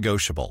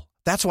non-negotiable.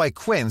 That's why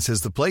Quince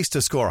is the place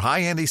to score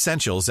high-end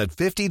essentials at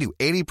 50 to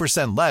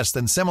 80% less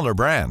than similar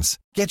brands.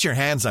 Get your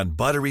hands on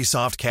buttery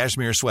soft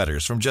cashmere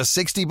sweaters from just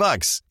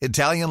 $60,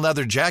 Italian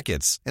leather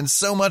jackets, and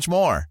so much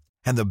more.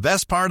 And the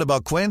best part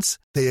about Quince,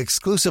 they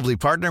exclusively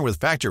partner with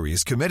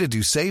factories committed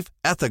to safe,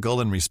 ethical,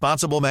 and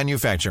responsible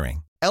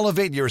manufacturing.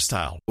 Elevate your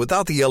style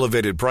without the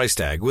elevated price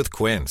tag with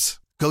Quince.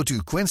 Go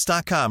to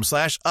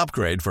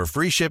quince.com/upgrade for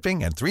free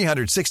shipping and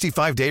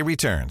 365-day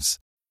returns.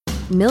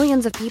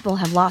 Millions of people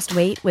have lost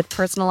weight with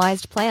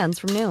personalized plans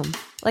from Noom.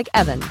 Like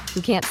Evan,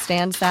 who can't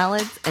stand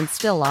salads and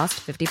still lost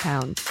 50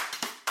 pounds.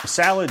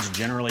 Salads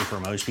generally for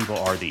most people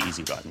are the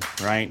easy button,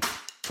 right?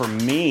 For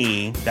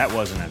me, that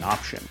wasn't an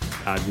option.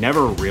 I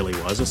never really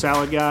was a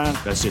salad guy.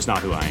 That's just not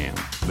who I am.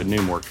 But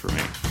Noom worked for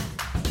me.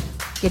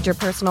 Get your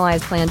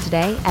personalized plan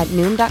today at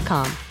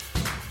Noom.com.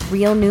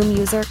 Real Noom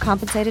user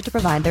compensated to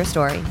provide their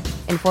story.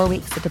 In 4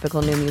 weeks, the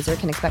typical Noom user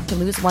can expect to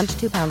lose 1 to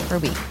 2 pounds per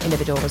week.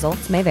 Individual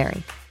results may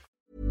vary.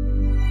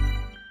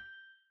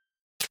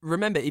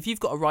 Remember, if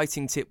you've got a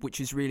writing tip which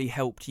has really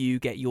helped you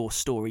get your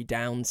story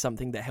down,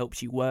 something that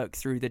helps you work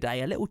through the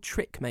day, a little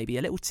trick maybe,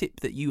 a little tip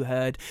that you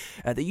heard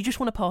that you just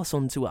want to pass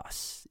on to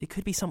us. It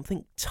could be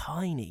something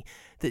tiny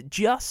that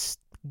just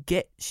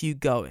gets you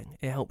going.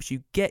 It helps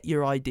you get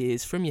your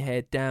ideas from your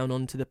head down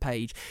onto the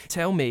page.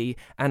 Tell me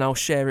and I'll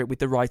share it with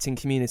the writing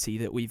community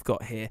that we've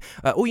got here.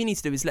 All you need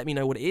to do is let me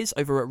know what it is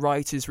over at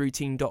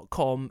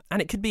writersroutine.com,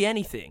 and it could be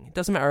anything. It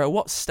doesn't matter at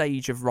what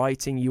stage of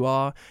writing you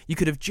are. You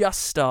could have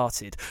just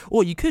started,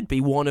 or you could be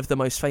one of the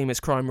most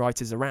famous crime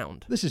writers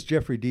around. This is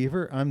Jeffrey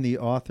Deaver. I'm the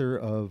author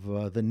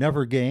of The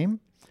Never Game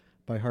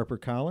by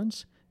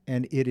HarperCollins,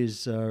 and it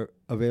is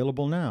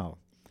available now.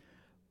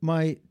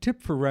 My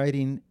tip for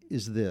writing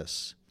is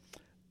this.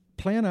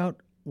 Plan out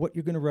what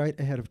you're going to write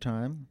ahead of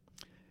time.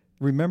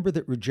 Remember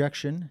that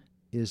rejection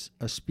is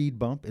a speed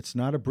bump. It's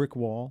not a brick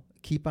wall.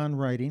 Keep on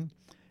writing,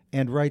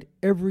 and write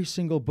every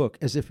single book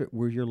as if it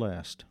were your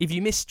last. If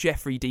you missed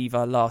Jeffrey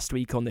Deaver last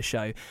week on the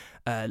show,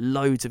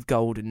 loads of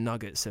golden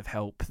nuggets of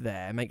help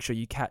there. Make sure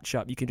you catch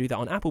up. You can do that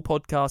on Apple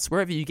Podcasts,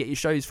 wherever you get your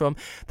shows from.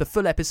 The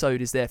full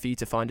episode is there for you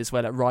to find as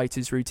well at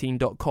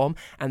writersroutine.com,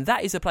 and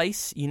that is a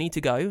place you need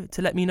to go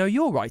to let me know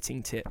your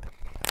writing tip.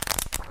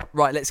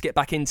 Right, let's get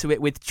back into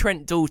it with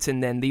Trent Dalton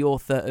then, the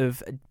author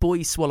of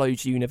Boy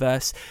Swallowed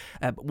Universe,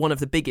 one of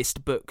the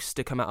biggest books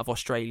to come out of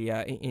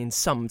Australia in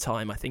some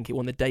time. I think it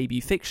won the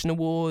Debut Fiction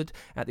Award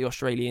at the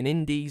Australian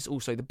Indies,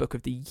 also the Book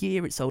of the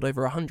Year. It sold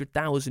over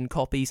 100,000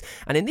 copies.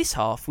 And in this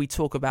half, we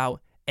talk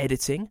about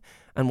editing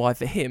and why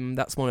for him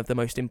that's one of the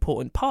most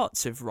important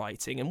parts of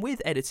writing. And with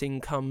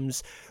editing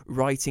comes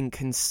writing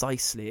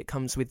concisely. It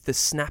comes with the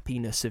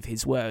snappiness of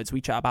his words.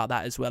 We chat about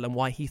that as well, and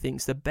why he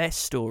thinks the best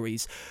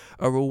stories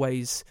are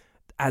always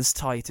as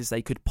tight as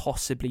they could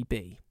possibly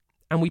be.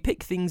 And we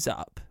pick things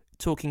up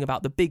talking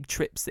about the big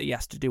trips that he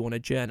has to do on a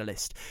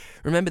journalist.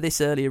 Remember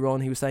this earlier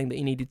on, he was saying that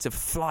he needed to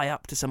fly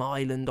up to some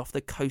island off the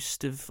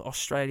coast of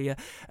Australia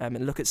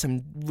and look at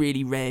some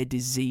really rare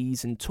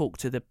disease and talk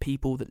to the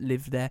people that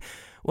live there.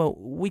 Well,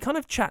 we kind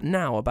of chat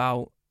now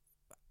about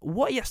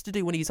what he has to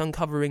do when he's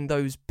uncovering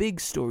those big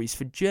stories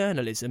for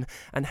journalism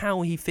and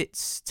how he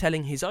fits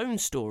telling his own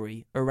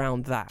story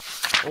around that.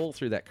 All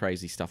through that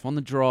crazy stuff on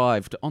the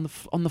drive, on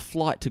the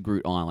flight to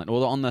Groot Island,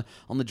 or on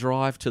the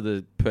drive to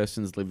the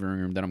person's living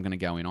room that I'm going to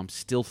go in, I'm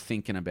still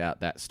thinking about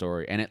that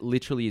story, and it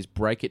literally is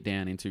break it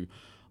down into.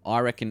 I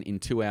reckon in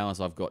 2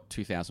 hours I've got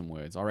 2,000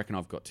 words. I reckon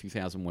I've got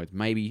 2,000 words,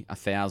 maybe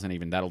 1,000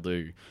 even. That'll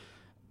do.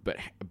 But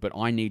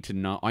I need to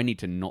know. I need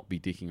to not be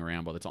dicking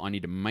around by the time. I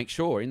need to make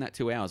sure in that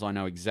 2 hours I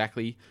know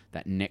exactly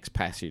that next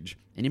passage.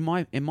 And in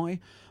my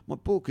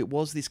book, it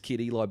was this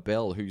kid Eli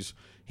Bell he's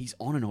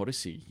on an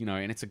odyssey,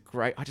 and it's a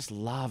great. I just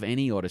love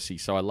any odyssey.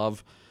 So I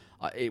love.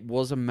 It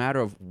was a matter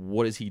of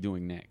what is he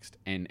doing next,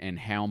 and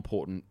how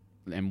important.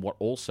 And what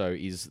also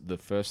is the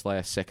first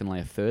layer, second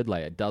layer, third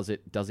layer? Does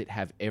it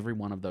have every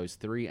one of those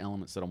three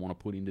elements that I want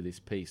to put into this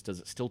piece? Does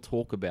it still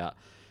talk about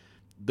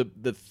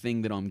the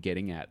thing that I'm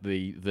getting at,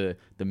 the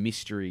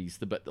mysteries,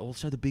 but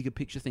also the bigger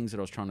picture things that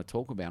I was trying to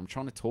talk about? I'm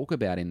trying to talk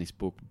about in this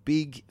book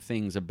big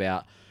things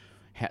about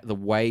the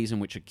ways in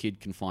which a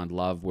kid can find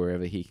love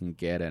wherever he can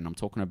get it. And I'm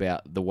talking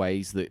about the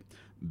ways that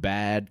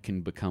bad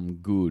can become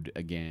good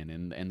again,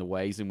 and the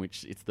ways in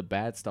which it's the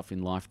bad stuff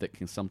in life that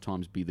can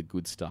sometimes be the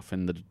good stuff,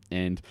 and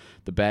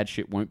the bad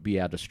shit won't be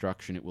our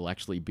destruction, it will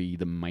actually be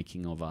the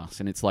making of us.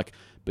 And it's like,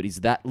 but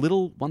is that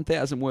little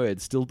 1,000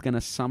 words still going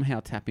to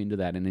somehow tap into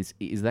that, and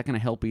is that going to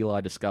help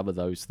Eli discover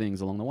those things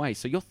along the way?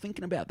 So you're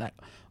thinking about that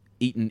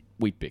eating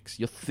Weet-Bix,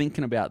 you're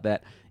thinking about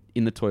that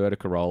in the Toyota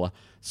Corolla.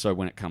 So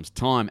when it comes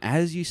time,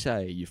 as you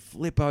say, you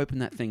flip open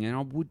that thing, and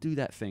I would do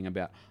that thing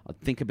I'd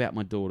think about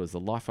my daughters, the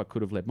life I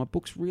could have led. My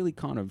book's really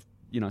kind of,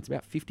 it's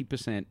about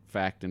 50%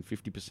 fact and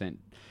 50%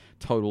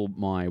 total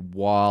my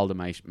wild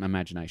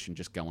imagination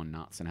just going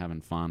nuts and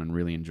having fun and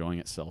really enjoying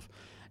itself.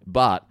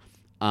 But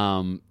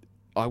I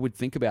would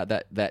think about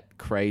that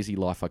crazy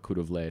life I could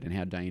have led and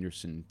how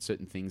dangerous and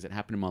certain things that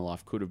happened in my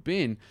life could have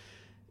been.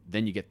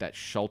 Then you get that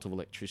jolt of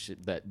electricity,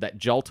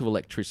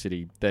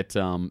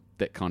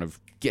 that kind of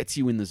gets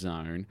you in the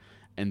zone,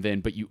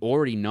 but you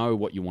already know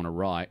what you want to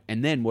write.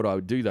 And then what I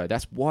would do, though,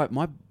 that's why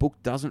my book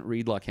doesn't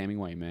read like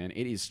Hemingway, man.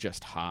 It is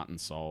just heart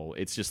and soul.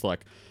 It's just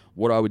like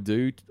what I would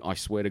do, I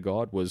swear to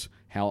God, was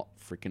how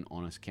freaking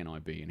honest can I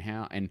be,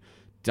 and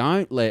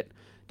don't let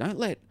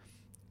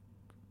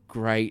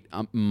great,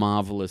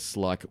 marvelous,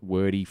 like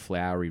wordy,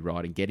 flowery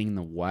writing getting in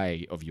the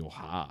way of your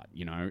heart.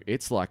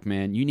 It's like,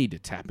 man, you need to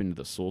tap into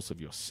the source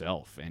of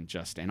yourself, and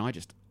I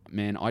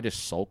just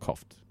soul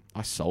coughed.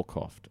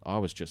 I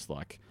was just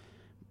like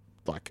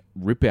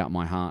rip out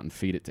my heart and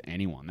feed it to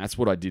anyone. That's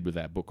what I did with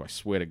that book. I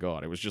swear to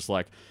God, it was just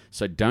like,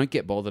 so don't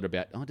get bothered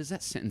about, does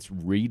that sentence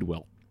read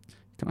well?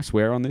 Can I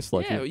swear on this?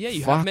 Like,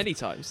 you have many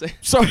times.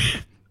 So.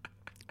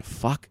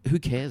 Fuck, who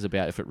cares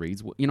about if it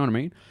reads? You know what I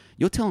mean?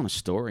 You're telling a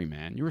story,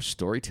 man. You're a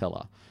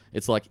storyteller.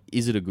 It's like,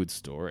 is it a good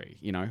story?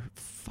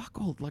 Fuck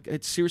all. Like,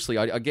 it's seriously,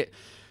 I get.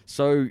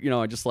 So,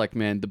 I just like,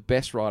 man, the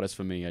best writers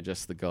for me are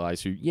just the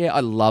guys who, I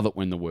love it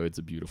when the words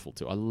are beautiful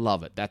too. I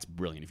love it. That's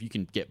brilliant. If you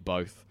can get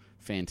both,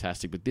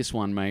 fantastic. But this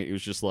one, mate, it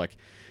was just like,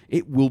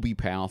 it will be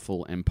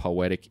powerful and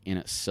poetic in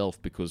itself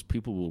because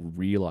people will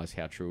realize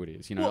how true it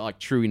is. Like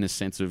true in the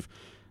sense of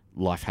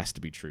life has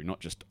to be true, not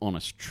just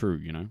honest true,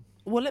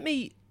 Well, let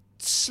me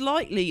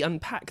slightly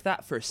unpack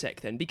that for a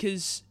sec then,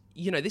 because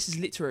this is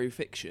literary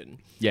fiction.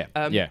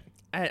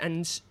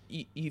 And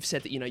you've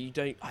said that you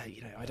don't.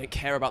 I don't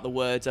care about the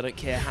words. I don't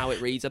care how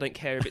it reads. I don't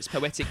care if it's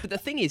poetic. But the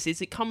thing is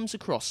it comes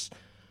across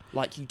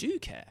like you do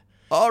care.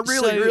 Oh,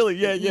 really? Really?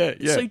 Yeah.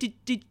 So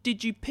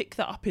did you pick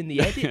that up in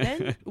the edit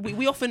then?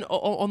 we often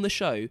on the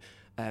show.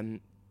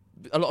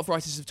 A lot of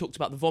writers have talked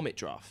about the vomit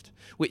draft,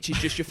 which is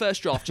just your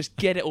first draft, just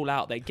get it all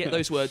out there, get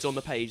those words on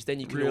the page,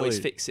 then you can always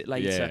fix it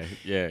later.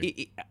 Yeah.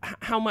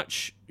 How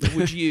much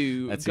would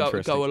you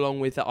go along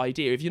with that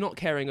idea? If you're not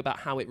caring about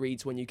how it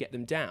reads when you get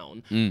them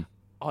down,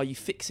 are you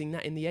fixing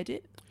that in the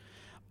edit?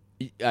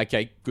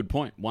 Okay, good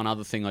point. One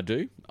other thing I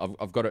do,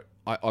 I've got it.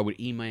 I would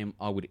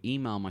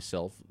email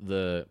myself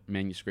the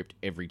manuscript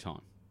every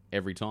time.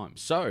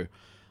 So,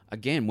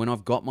 again, when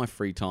I've got my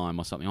free time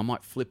or something, I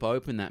might flip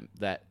open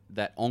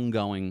that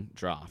ongoing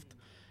draft,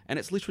 and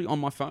it's literally on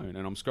my phone,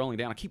 and I'm scrolling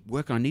down. I keep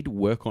working. I need to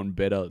work on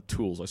better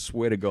tools. I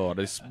swear to God,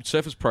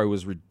 Surface Pro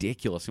was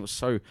ridiculous. It was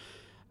so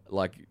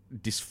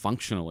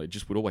dysfunctional. It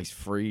just would always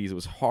freeze. It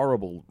was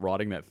horrible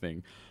writing that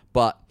thing.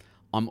 But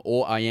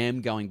I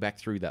am going back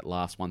through that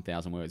last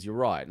 1,000 words. You're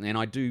right, and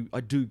I do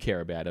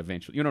care about it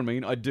eventually. You know what I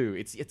mean? I do.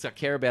 I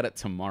care about it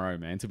tomorrow,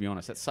 man. To be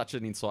honest, that's such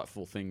an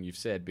insightful thing you've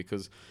said,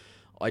 because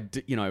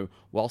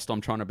whilst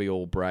I'm trying to be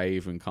all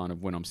brave and kind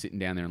of when I'm sitting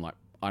down there and like,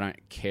 I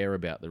don't care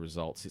about the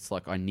results, it's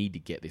like I need to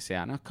get this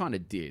out. And I kind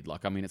of did.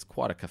 It's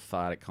quite a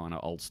cathartic kind of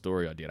old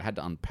story I did. I had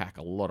to unpack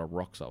a lot of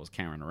rocks I was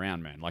carrying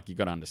around, man. Like, you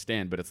got to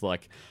understand. But it's so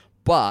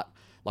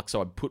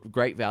I put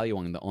great value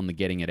on the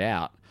getting it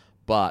out.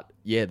 But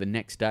yeah, the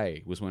next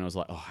day was when I was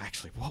like, oh,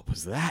 actually, what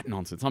was that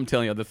nonsense? I'm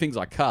telling you, the things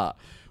I cut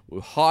were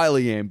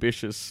highly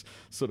ambitious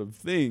sort of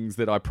things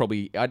that I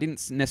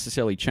didn't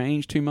necessarily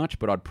change too much,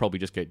 but I'd probably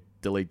just go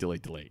delete.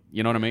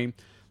 You know what I mean?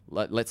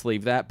 let's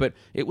leave that. But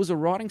it was a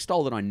writing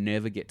style that I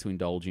never get to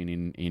indulge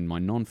in my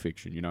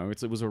non-fiction.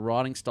 It was a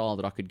writing style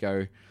that I could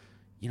go,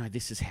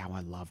 this is how I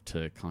love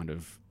to kind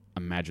of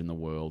imagine the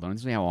world, and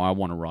this is how I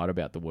want to write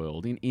about the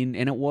world. And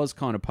it was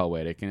kind of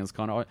poetic, and it was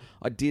kind of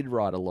I did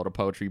write a lot of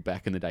poetry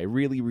back in the day,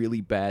 really,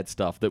 really bad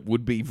stuff that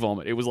would be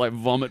vomit. It was like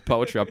vomit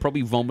poetry. I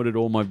probably did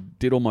all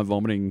my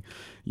vomiting,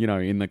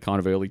 in the kind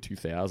of early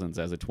 2000s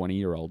as a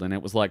 20-year-old, and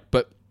it was like,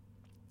 but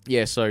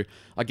yeah. So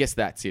I guess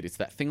that's it. It's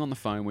that thing on the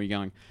phone where you're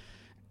going.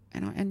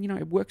 And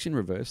it works in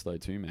reverse though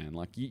too, man.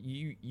 Like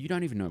you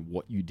don't even know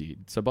what you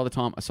did. So by the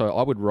time,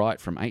 I would write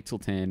from 8 till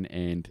 10,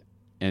 and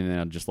then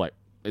I'd just like,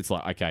 it's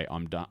like, okay,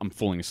 I'm done. I'm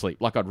falling asleep.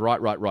 Like I'd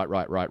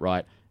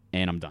write,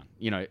 and I'm done.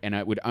 And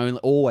it would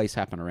always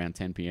happen around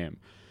 10 p.m.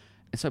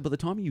 And so by the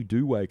time you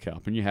do wake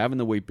up and you're having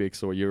the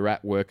Weet-Bix or you're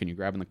at work and you're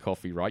grabbing the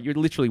coffee, right? You're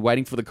literally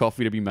waiting for the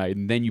coffee to be made,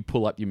 and then you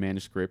pull up your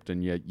manuscript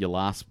and your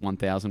last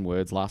 1,000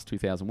 words, last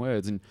 2,000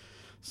 words, and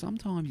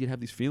sometimes you'd have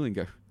this feeling,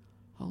 go,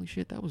 holy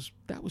shit, that was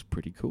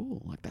pretty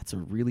cool. Like, that's a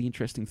really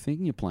interesting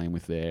thing you're playing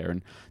with there,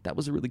 and that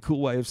was a really cool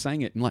way of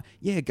saying it. And like,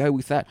 yeah, go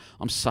with that.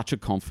 I'm such a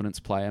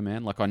confidence player,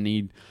 man. Like, I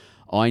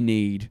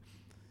need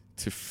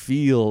to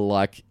feel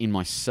like in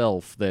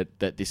myself that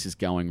this is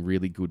going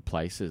really good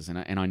places,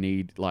 and I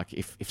need, like,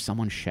 if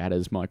someone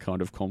shatters my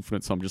kind of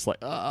confidence, I'm just like,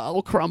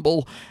 I'll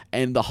crumble,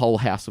 and the whole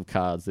house of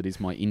cards that is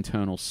my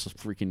internal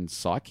freaking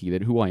psyche,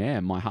 that who I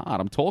am, my heart,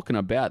 I'm talking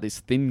about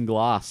this thin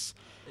glass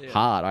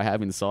heart I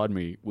have inside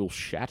me, will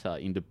shatter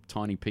into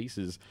tiny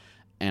pieces,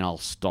 and I'll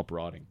stop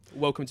writing.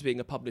 Welcome to being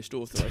a published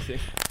author, I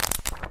think.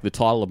 The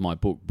title of my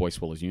book, Boy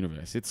Swallows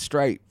Universe, it's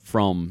straight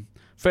from...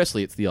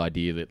 Firstly, it's the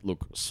idea that,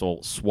 look,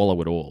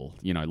 swallow it all.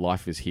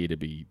 Life is here to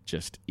be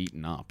just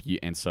eaten up.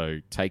 And so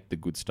take the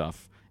good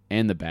stuff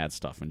and the bad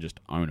stuff and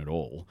just own it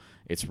all.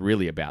 It's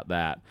really about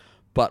that.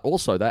 But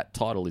also, that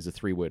title is a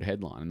 3-word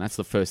headline, and that's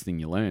the first thing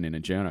you learn in a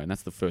journo, and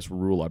that's the first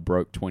rule I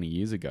broke 20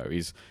 years ago,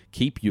 is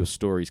keep your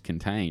stories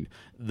contained.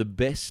 The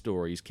best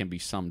stories can be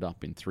summed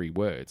up in 3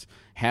 words.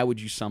 How would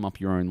you sum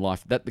up your own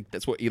life?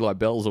 That's what Eli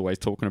Bell's always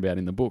talking about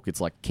in the book. It's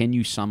like, can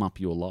you sum up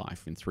your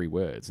life in 3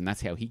 words? And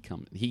that's how he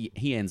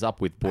ends up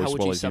with Boy Swallows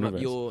Universe. How would you sum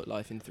up your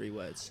life in 3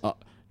 words?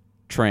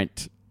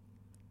 Trent,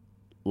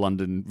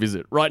 London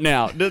visit. Right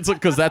now.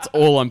 Because that's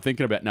all I'm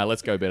thinking about. Now,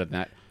 let's go better than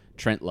that.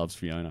 Trent loves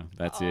Fiona.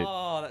 That's it.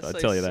 That's I so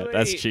tell you sweet. that.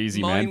 That's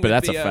cheesy, Mine man. But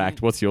that's would a be,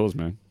 fact. What's yours,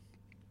 man?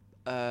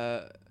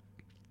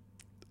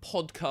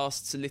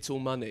 Podcasts Little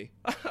Money.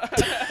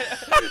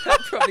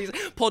 Probably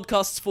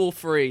podcasts for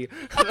free.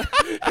 It's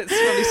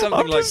probably something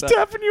I'm like just that.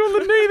 tapping you on the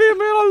knee there,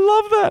 man.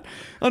 I love that.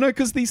 I know,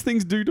 because these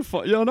things do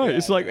define. Yeah, I know. Yeah,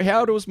 It's like,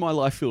 how does my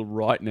life feel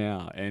right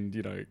now? And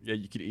you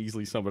could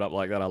easily sum it up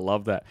like that. I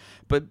love that.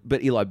 But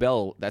Eli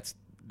Bell, that's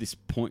this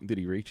point that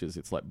he reaches.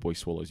 It's like Boy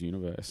Swallows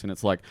Universe, and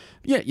it's like,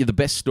 yeah, you're the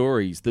best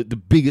stories, the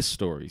biggest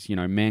stories.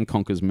 Man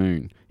conquers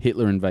moon,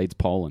 Hitler invades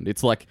Poland.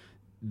 It's like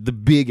the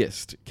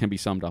biggest can be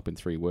summed up in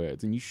 3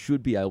 words, and you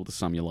should be able to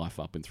sum your life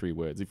up in 3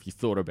 words if you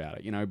thought about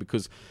it,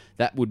 because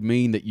that would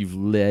mean that you've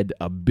led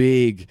a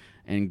big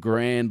and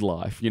grand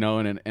life,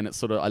 and it's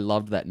sort of, I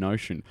loved that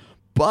notion.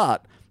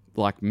 But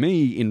like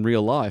me in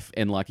real life,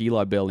 and like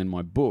Eli Bell in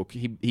my book,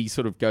 he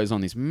sort of goes on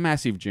this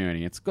massive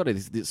journey. It's got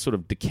this sort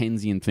of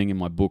Dickensian thing in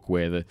my book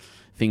where the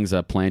things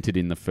are planted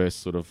in the first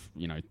sort of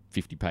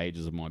 50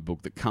 pages of my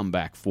book that come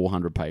back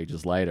 400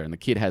 pages later, and the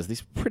kid has this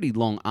pretty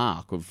long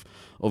arc of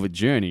a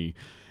journey.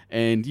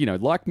 And,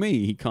 like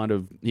me,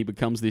 he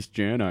becomes this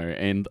journo,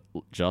 and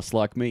just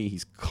like me,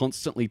 he's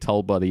constantly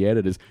told by the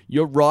editors,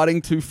 you're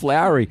writing too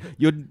flowery.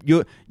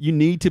 You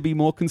need to be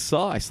more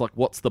concise. Like,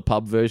 what's the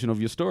pub version of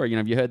your story?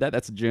 Have you heard that?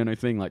 That's a journo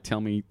thing. Like,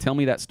 tell me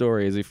that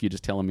story as if you're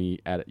just telling me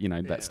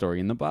that story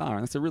in the bar.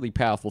 And that's a really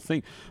powerful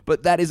thing.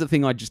 But that is a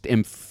thing I just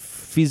am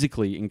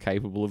physically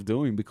incapable of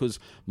doing, because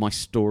my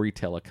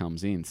storyteller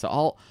comes in.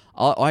 So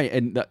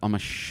I'm a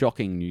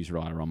shocking news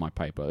writer on my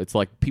paper. It's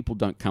like, people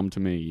don't come to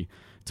me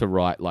to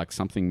write like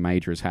something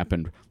major has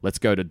happened. Let's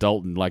go to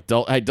Dalton. Like,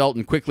 hey,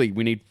 Dalton, quickly,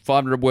 we need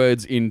 500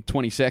 words in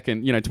 20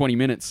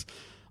 minutes.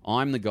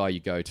 I'm the guy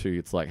you go to.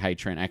 It's like, hey,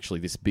 Trent, actually,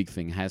 this big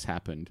thing has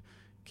happened.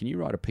 Can you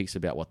write a piece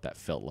about what that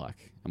felt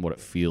like and what it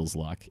feels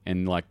like?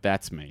 And like,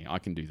 that's me. I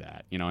can do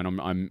that, and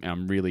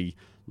I'm really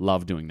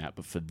love doing that.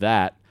 But for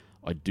that,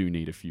 I do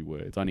need a few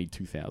words. I need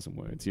 2,000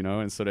 words,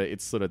 and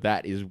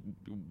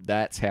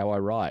that's how I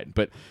write.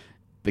 But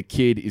the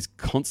kid is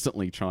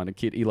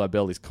Eli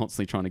Bell is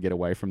constantly trying to get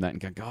away from that and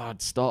go,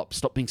 God, stop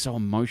being so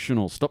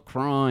emotional, stop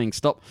crying,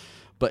 stop.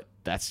 But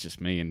that's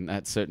just me, and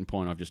at a certain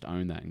point I've just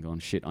owned that and gone,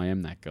 shit, I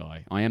am that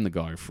guy. I am the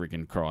guy who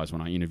friggin' cries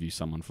when I interview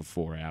someone for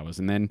 4 hours,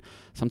 and then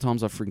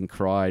sometimes I friggin'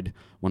 cried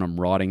when I'm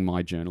writing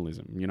my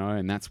journalism,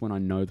 and that's when I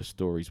know the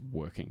story's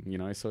working,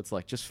 so it's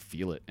like, just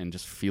feel it and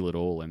just feel it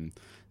all, and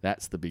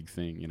that's the big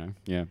thing,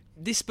 yeah.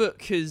 This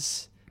book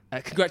has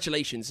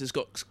congratulations, has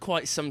got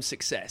quite some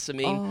success. I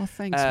mean, oh,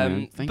 thanks,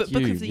 man. Thank you.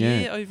 Book of the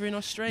Year over in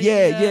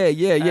Australia.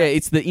 Yeah.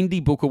 It's the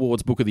Indie Book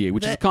Awards Book of the Year,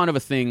 which is kind of a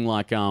thing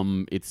like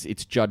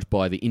it's judged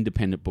by the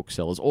independent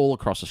booksellers all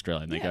across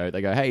Australia, and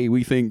they go, hey,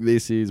 we think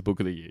this is Book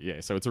of the Year.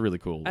 Yeah, so it's a really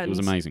cool. And it was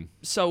amazing.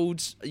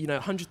 Sold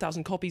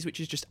 100,000 copies, which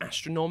is just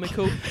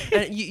astronomical.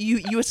 And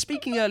you were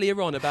speaking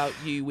earlier on about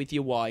you with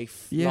your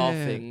wife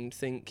laughing.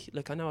 Think,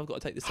 look, I know I've got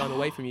to take this time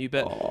away from you,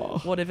 but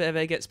what if it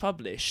ever gets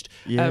published?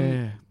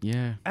 Yeah.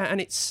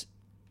 And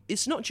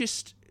it's not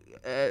just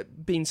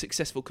being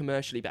successful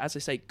commercially, but as I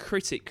say,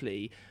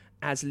 critically,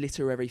 as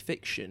literary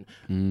fiction.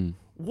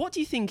 What do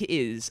you think it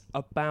is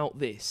about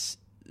this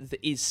that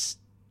is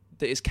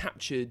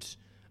captured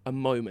a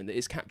moment, that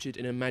is captured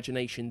an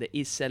imagination, that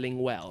is selling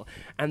well?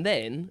 And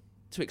then,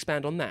 to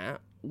expand on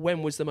that,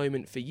 when was the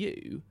moment for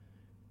you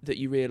that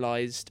you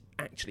realised,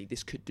 actually,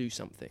 this could do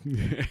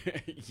something?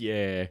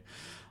 Yeah.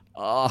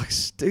 Oh,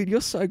 dude,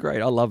 you're so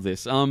great. I love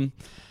this.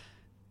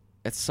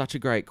 It's such a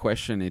great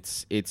question.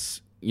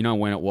 It's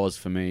when it was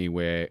for me,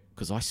 where,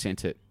 because I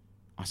sent it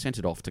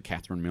off to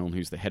Catherine Milne,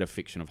 who's the head of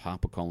fiction of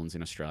HarperCollins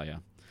in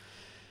Australia.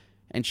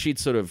 And she'd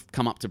sort of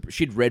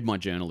she'd read my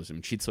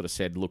journalism. She'd sort of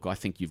said, look, I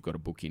think you've got a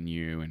book in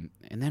you.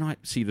 And then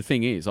the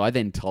thing is, I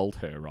then told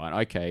her,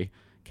 right, okay,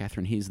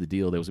 Catherine, here's the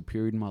deal. There was a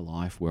period in my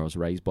life where I was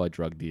raised by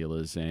drug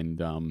dealers,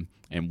 and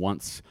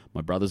once my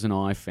brothers and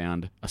I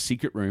found a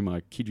secret room. I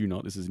kid you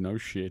not, this is no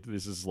shit.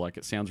 This is like,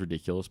 it sounds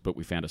ridiculous, but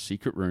we found a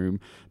secret room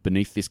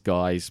beneath this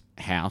guy's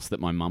house that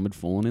my mum had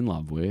fallen in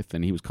love with,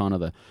 and he was kind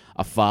of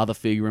a father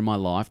figure in my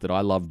life that I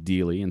loved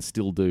dearly and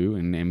still do,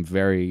 and am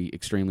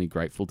extremely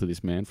grateful to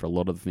this man for a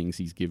lot of the things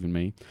he's given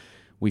me.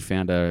 We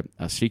found a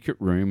secret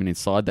room, and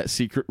inside that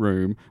secret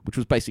room, which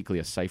was basically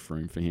a safe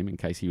room for him in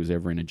case he was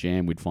ever in a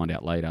jam, we'd find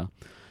out later,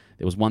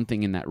 there was one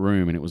thing in that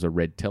room, and it was a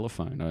red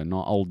telephone, an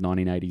old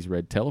 1980s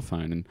red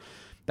telephone. And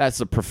that's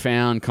a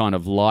profound kind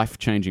of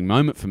life-changing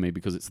moment for me,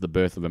 because it's the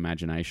birth of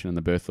imagination and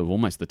the birth of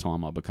almost the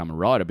time I become a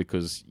writer,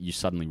 because you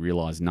suddenly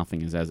realize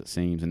nothing is as it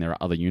seems, and there are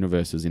other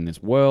universes in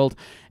this world.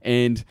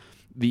 And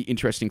the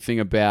interesting thing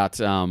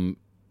about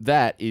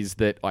that is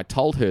that I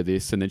told her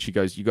this, and then she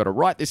goes, you got to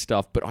write this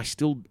stuff, but I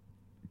still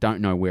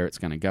don't know where it's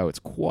going to go. It's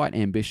quite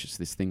ambitious,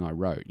 this thing I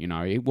wrote.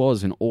 It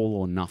was an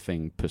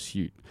all-or-nothing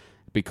pursuit,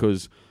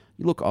 because...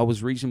 look, I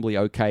was reasonably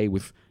okay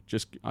with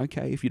just,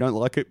 okay, if you don't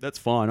like it, that's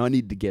fine. I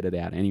need to get it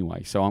out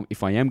anyway. So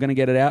if I am going to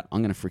get it out,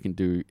 I'm going to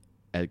freaking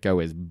go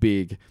as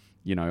big,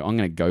 I'm going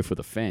to go for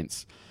the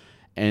fence.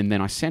 And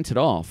then I sent it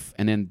off,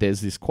 and then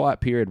there's this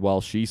quiet period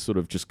while she's sort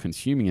of just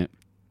consuming it.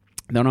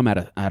 Then I'm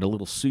at a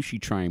little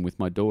sushi train with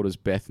my daughters,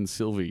 Beth and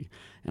Sylvie,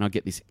 and I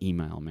get this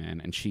email, man,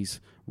 and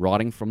she's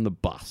writing from the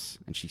bus,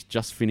 and she's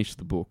just finished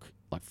the book,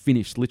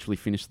 literally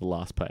finished the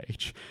last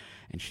page.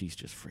 And she's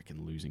just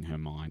freaking losing her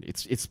mind.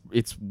 It's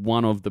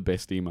one of the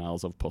best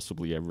emails I've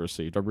possibly ever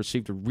received. I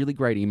received a really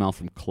great email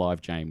from Clive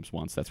James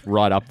once. That's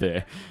right up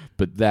there.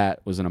 But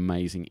that was an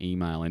amazing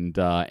email, and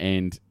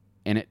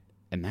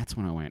that's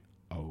when I went,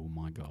 oh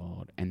my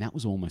God. And that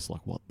was almost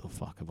like, what the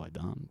fuck have I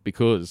done?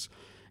 Because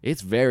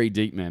it's very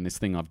deep, man, this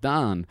thing I've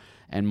done.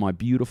 And my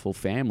beautiful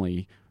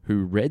family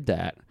who read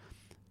that,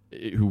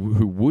 who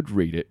would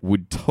read it,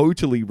 would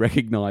totally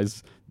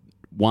recognize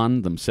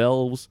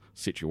themselves,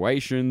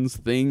 situations,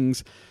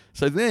 things.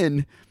 So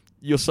then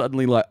you're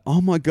suddenly like,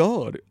 oh my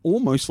God,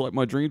 almost like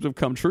my dreams have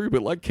come true,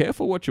 but like,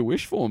 careful what you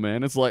wish for,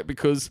 man. It's like,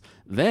 because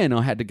then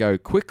I had to go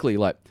quickly,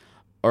 like,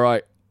 all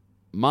right,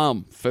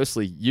 Mum,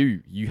 firstly,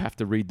 you have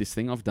to read this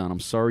thing I've done. I'm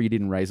sorry you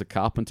didn't raise a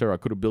carpenter. I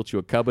could have built you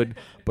a cupboard,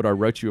 but I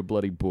wrote you a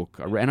bloody book.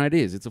 And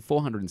it's a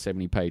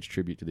 470-page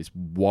tribute to this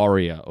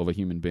warrior of a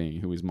human being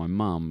who is my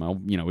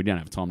mum. We don't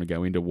have time to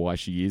go into why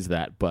she is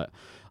that, but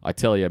I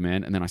tell you,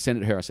 man. And then I sent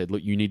it to her. I said,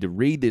 look, you need to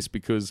read this,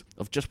 because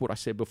of just what I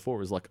said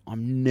before, is like,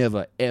 I'm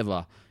never,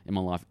 ever in my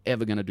life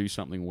ever going to do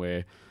something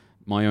where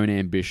my own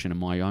ambition and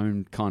my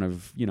own kind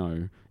of,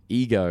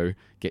 ego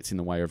gets in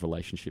the way of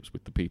relationships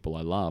with the people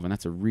I love. And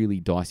that's a really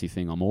dicey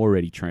thing. I'm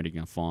already treading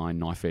a fine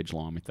knife-edge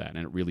line with that, and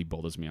it really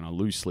bothers me, and I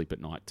lose sleep at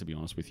night, to be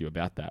honest with you,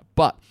 about that.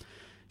 But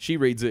she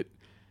reads it.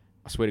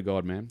 I swear to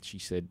God, man, she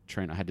said,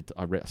 Trent, I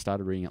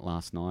started reading it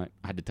last night.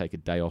 I had to take a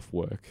day off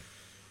work.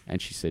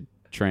 And she said,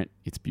 Trent,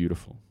 it's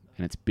beautiful,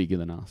 and it's bigger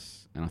than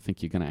us, and I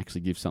think you're going to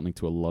actually give something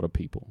to a lot of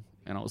people.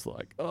 And I was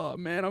like, oh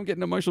man, I'm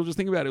getting emotional just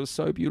thinking about it. It was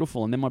so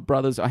beautiful. And then my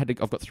brothers, I've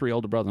got 3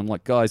 older brothers. I'm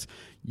like, guys,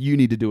 you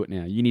need to do it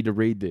now. You need to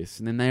read this.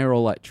 And then they are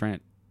all like,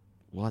 Trent,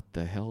 what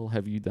the hell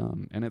have you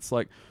done? And it's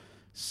like,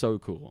 so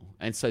cool.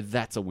 And so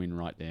that's a win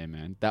right there,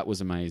 man. That was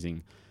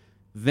amazing.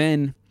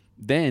 Then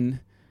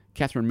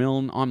Catherine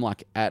Milne, I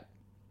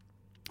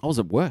was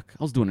at work.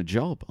 I was doing a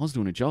job.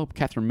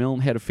 Catherine Milne,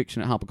 head of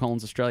fiction at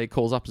HarperCollins Australia,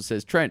 calls up and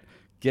says, Trent,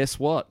 guess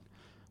what?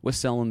 We're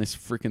selling this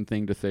freaking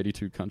thing to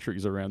 32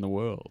 countries around the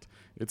world.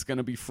 It's going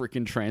to be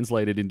freaking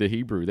translated into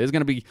Hebrew. There's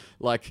going to be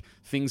like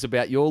things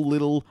about your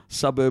little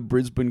suburb,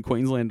 Brisbane,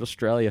 Queensland,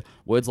 Australia.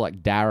 Words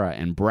like Darra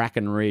and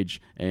Bracken Ridge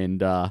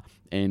and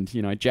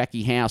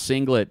Jackie Howe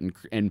singlet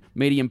and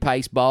medium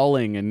pace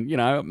bowling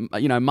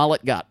and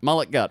mullet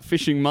gut,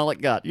 fishing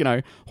mullet gut,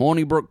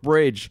 Hornybrook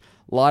Bridge.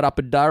 light up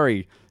a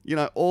durry. You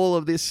know, all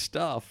of this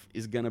stuff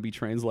is going to be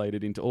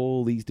translated into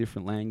all these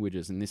different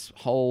languages. And this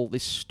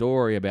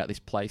story about this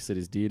place that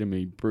is dear to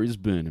me,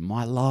 Brisbane, and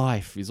my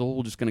life is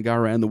all just going to go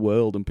around the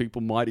world, and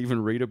people might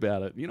even read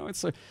about it. You know, it's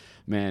so,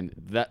 man,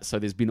 so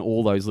there's been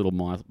all those little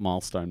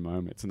milestone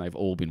moments, and they've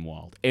all been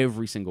wild.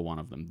 Every single one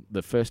of them.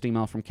 The first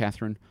email from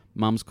Catherine,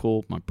 Mum's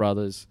call, my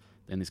brothers,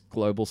 and this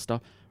global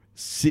stuff.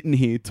 Sitting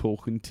here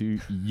talking to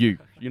you.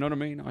 You know what I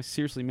mean? I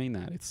seriously mean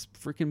that. It's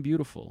freaking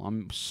beautiful.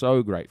 I'm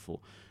so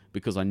grateful,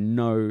 because I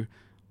know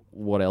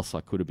what else I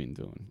could have been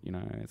doing. You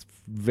know, it's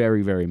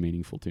very, very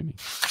meaningful to me.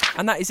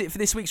 And that is it for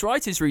this week's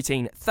Writer's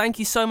Routine. Thank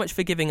you so much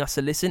for giving us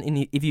a listen.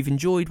 And if you've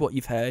enjoyed what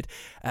you've heard,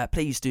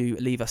 please do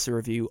leave us a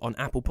review on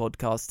Apple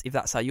Podcasts if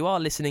that's how you are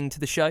listening to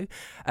the show.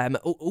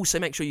 Also,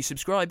 make sure you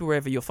subscribe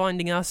wherever you're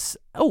finding us.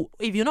 Oh,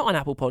 if you're not on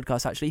Apple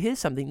Podcasts, actually, here's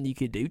something you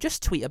could do.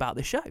 Just tweet about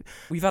the show.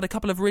 We've had a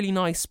couple of really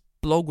nice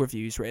blog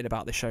reviews written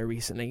about the show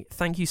recently.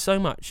 Thank you so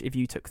much if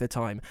you took the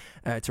time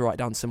to write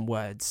down some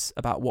words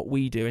about what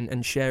we do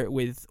and share it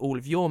with all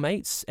of your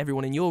mates,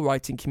 everyone in your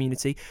writing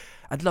community.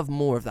 I'd love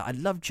more of that. I'd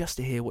love just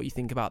to hear what you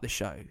think about the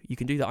show. You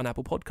can do that on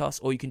Apple Podcasts,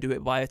 or you can do it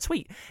via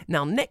tweet.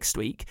 Now, next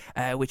week,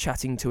 we're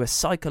chatting to a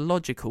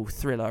psychological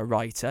thriller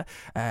writer,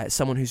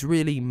 someone who's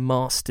really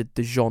mastered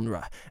the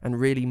genre and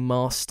really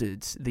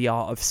mastered the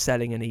art of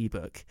selling an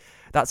ebook.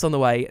 That's on the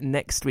way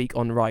next week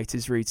on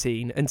Writer's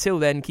Routine. Until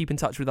then, keep in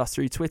touch with us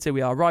through Twitter.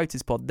 We are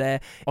WritersPod there.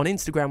 On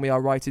Instagram, we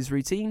are Writer's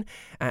Routine.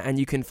 And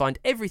you can find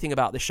everything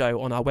about the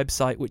show on our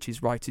website, which is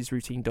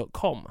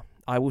writersroutine.com.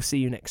 I will see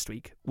you next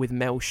week with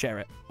Mel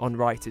Sherratt on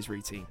Writer's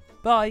Routine.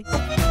 Bye.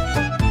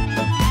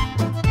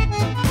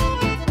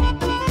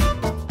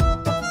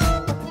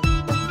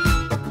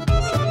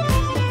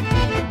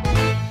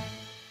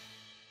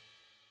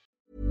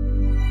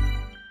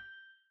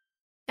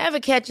 Ever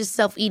catch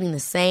yourself eating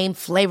the same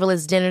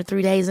flavorless dinner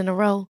 3 days in a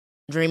row?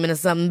 Dreaming of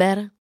something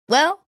better?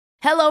 Well,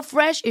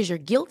 HelloFresh is your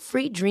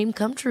guilt-free dream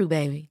come true,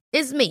 baby.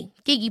 It's me,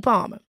 Keke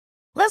Palmer.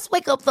 Let's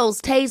wake up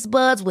those taste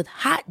buds with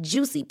hot,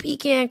 juicy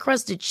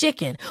pecan-crusted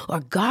chicken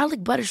or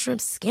garlic butter shrimp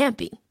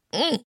scampi.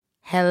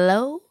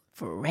 Hello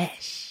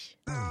Fresh.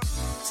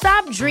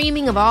 Stop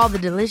dreaming of all the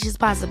delicious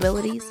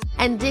possibilities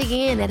and dig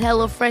in at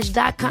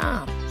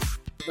HelloFresh.com.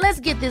 Let's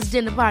get this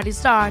dinner party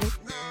started.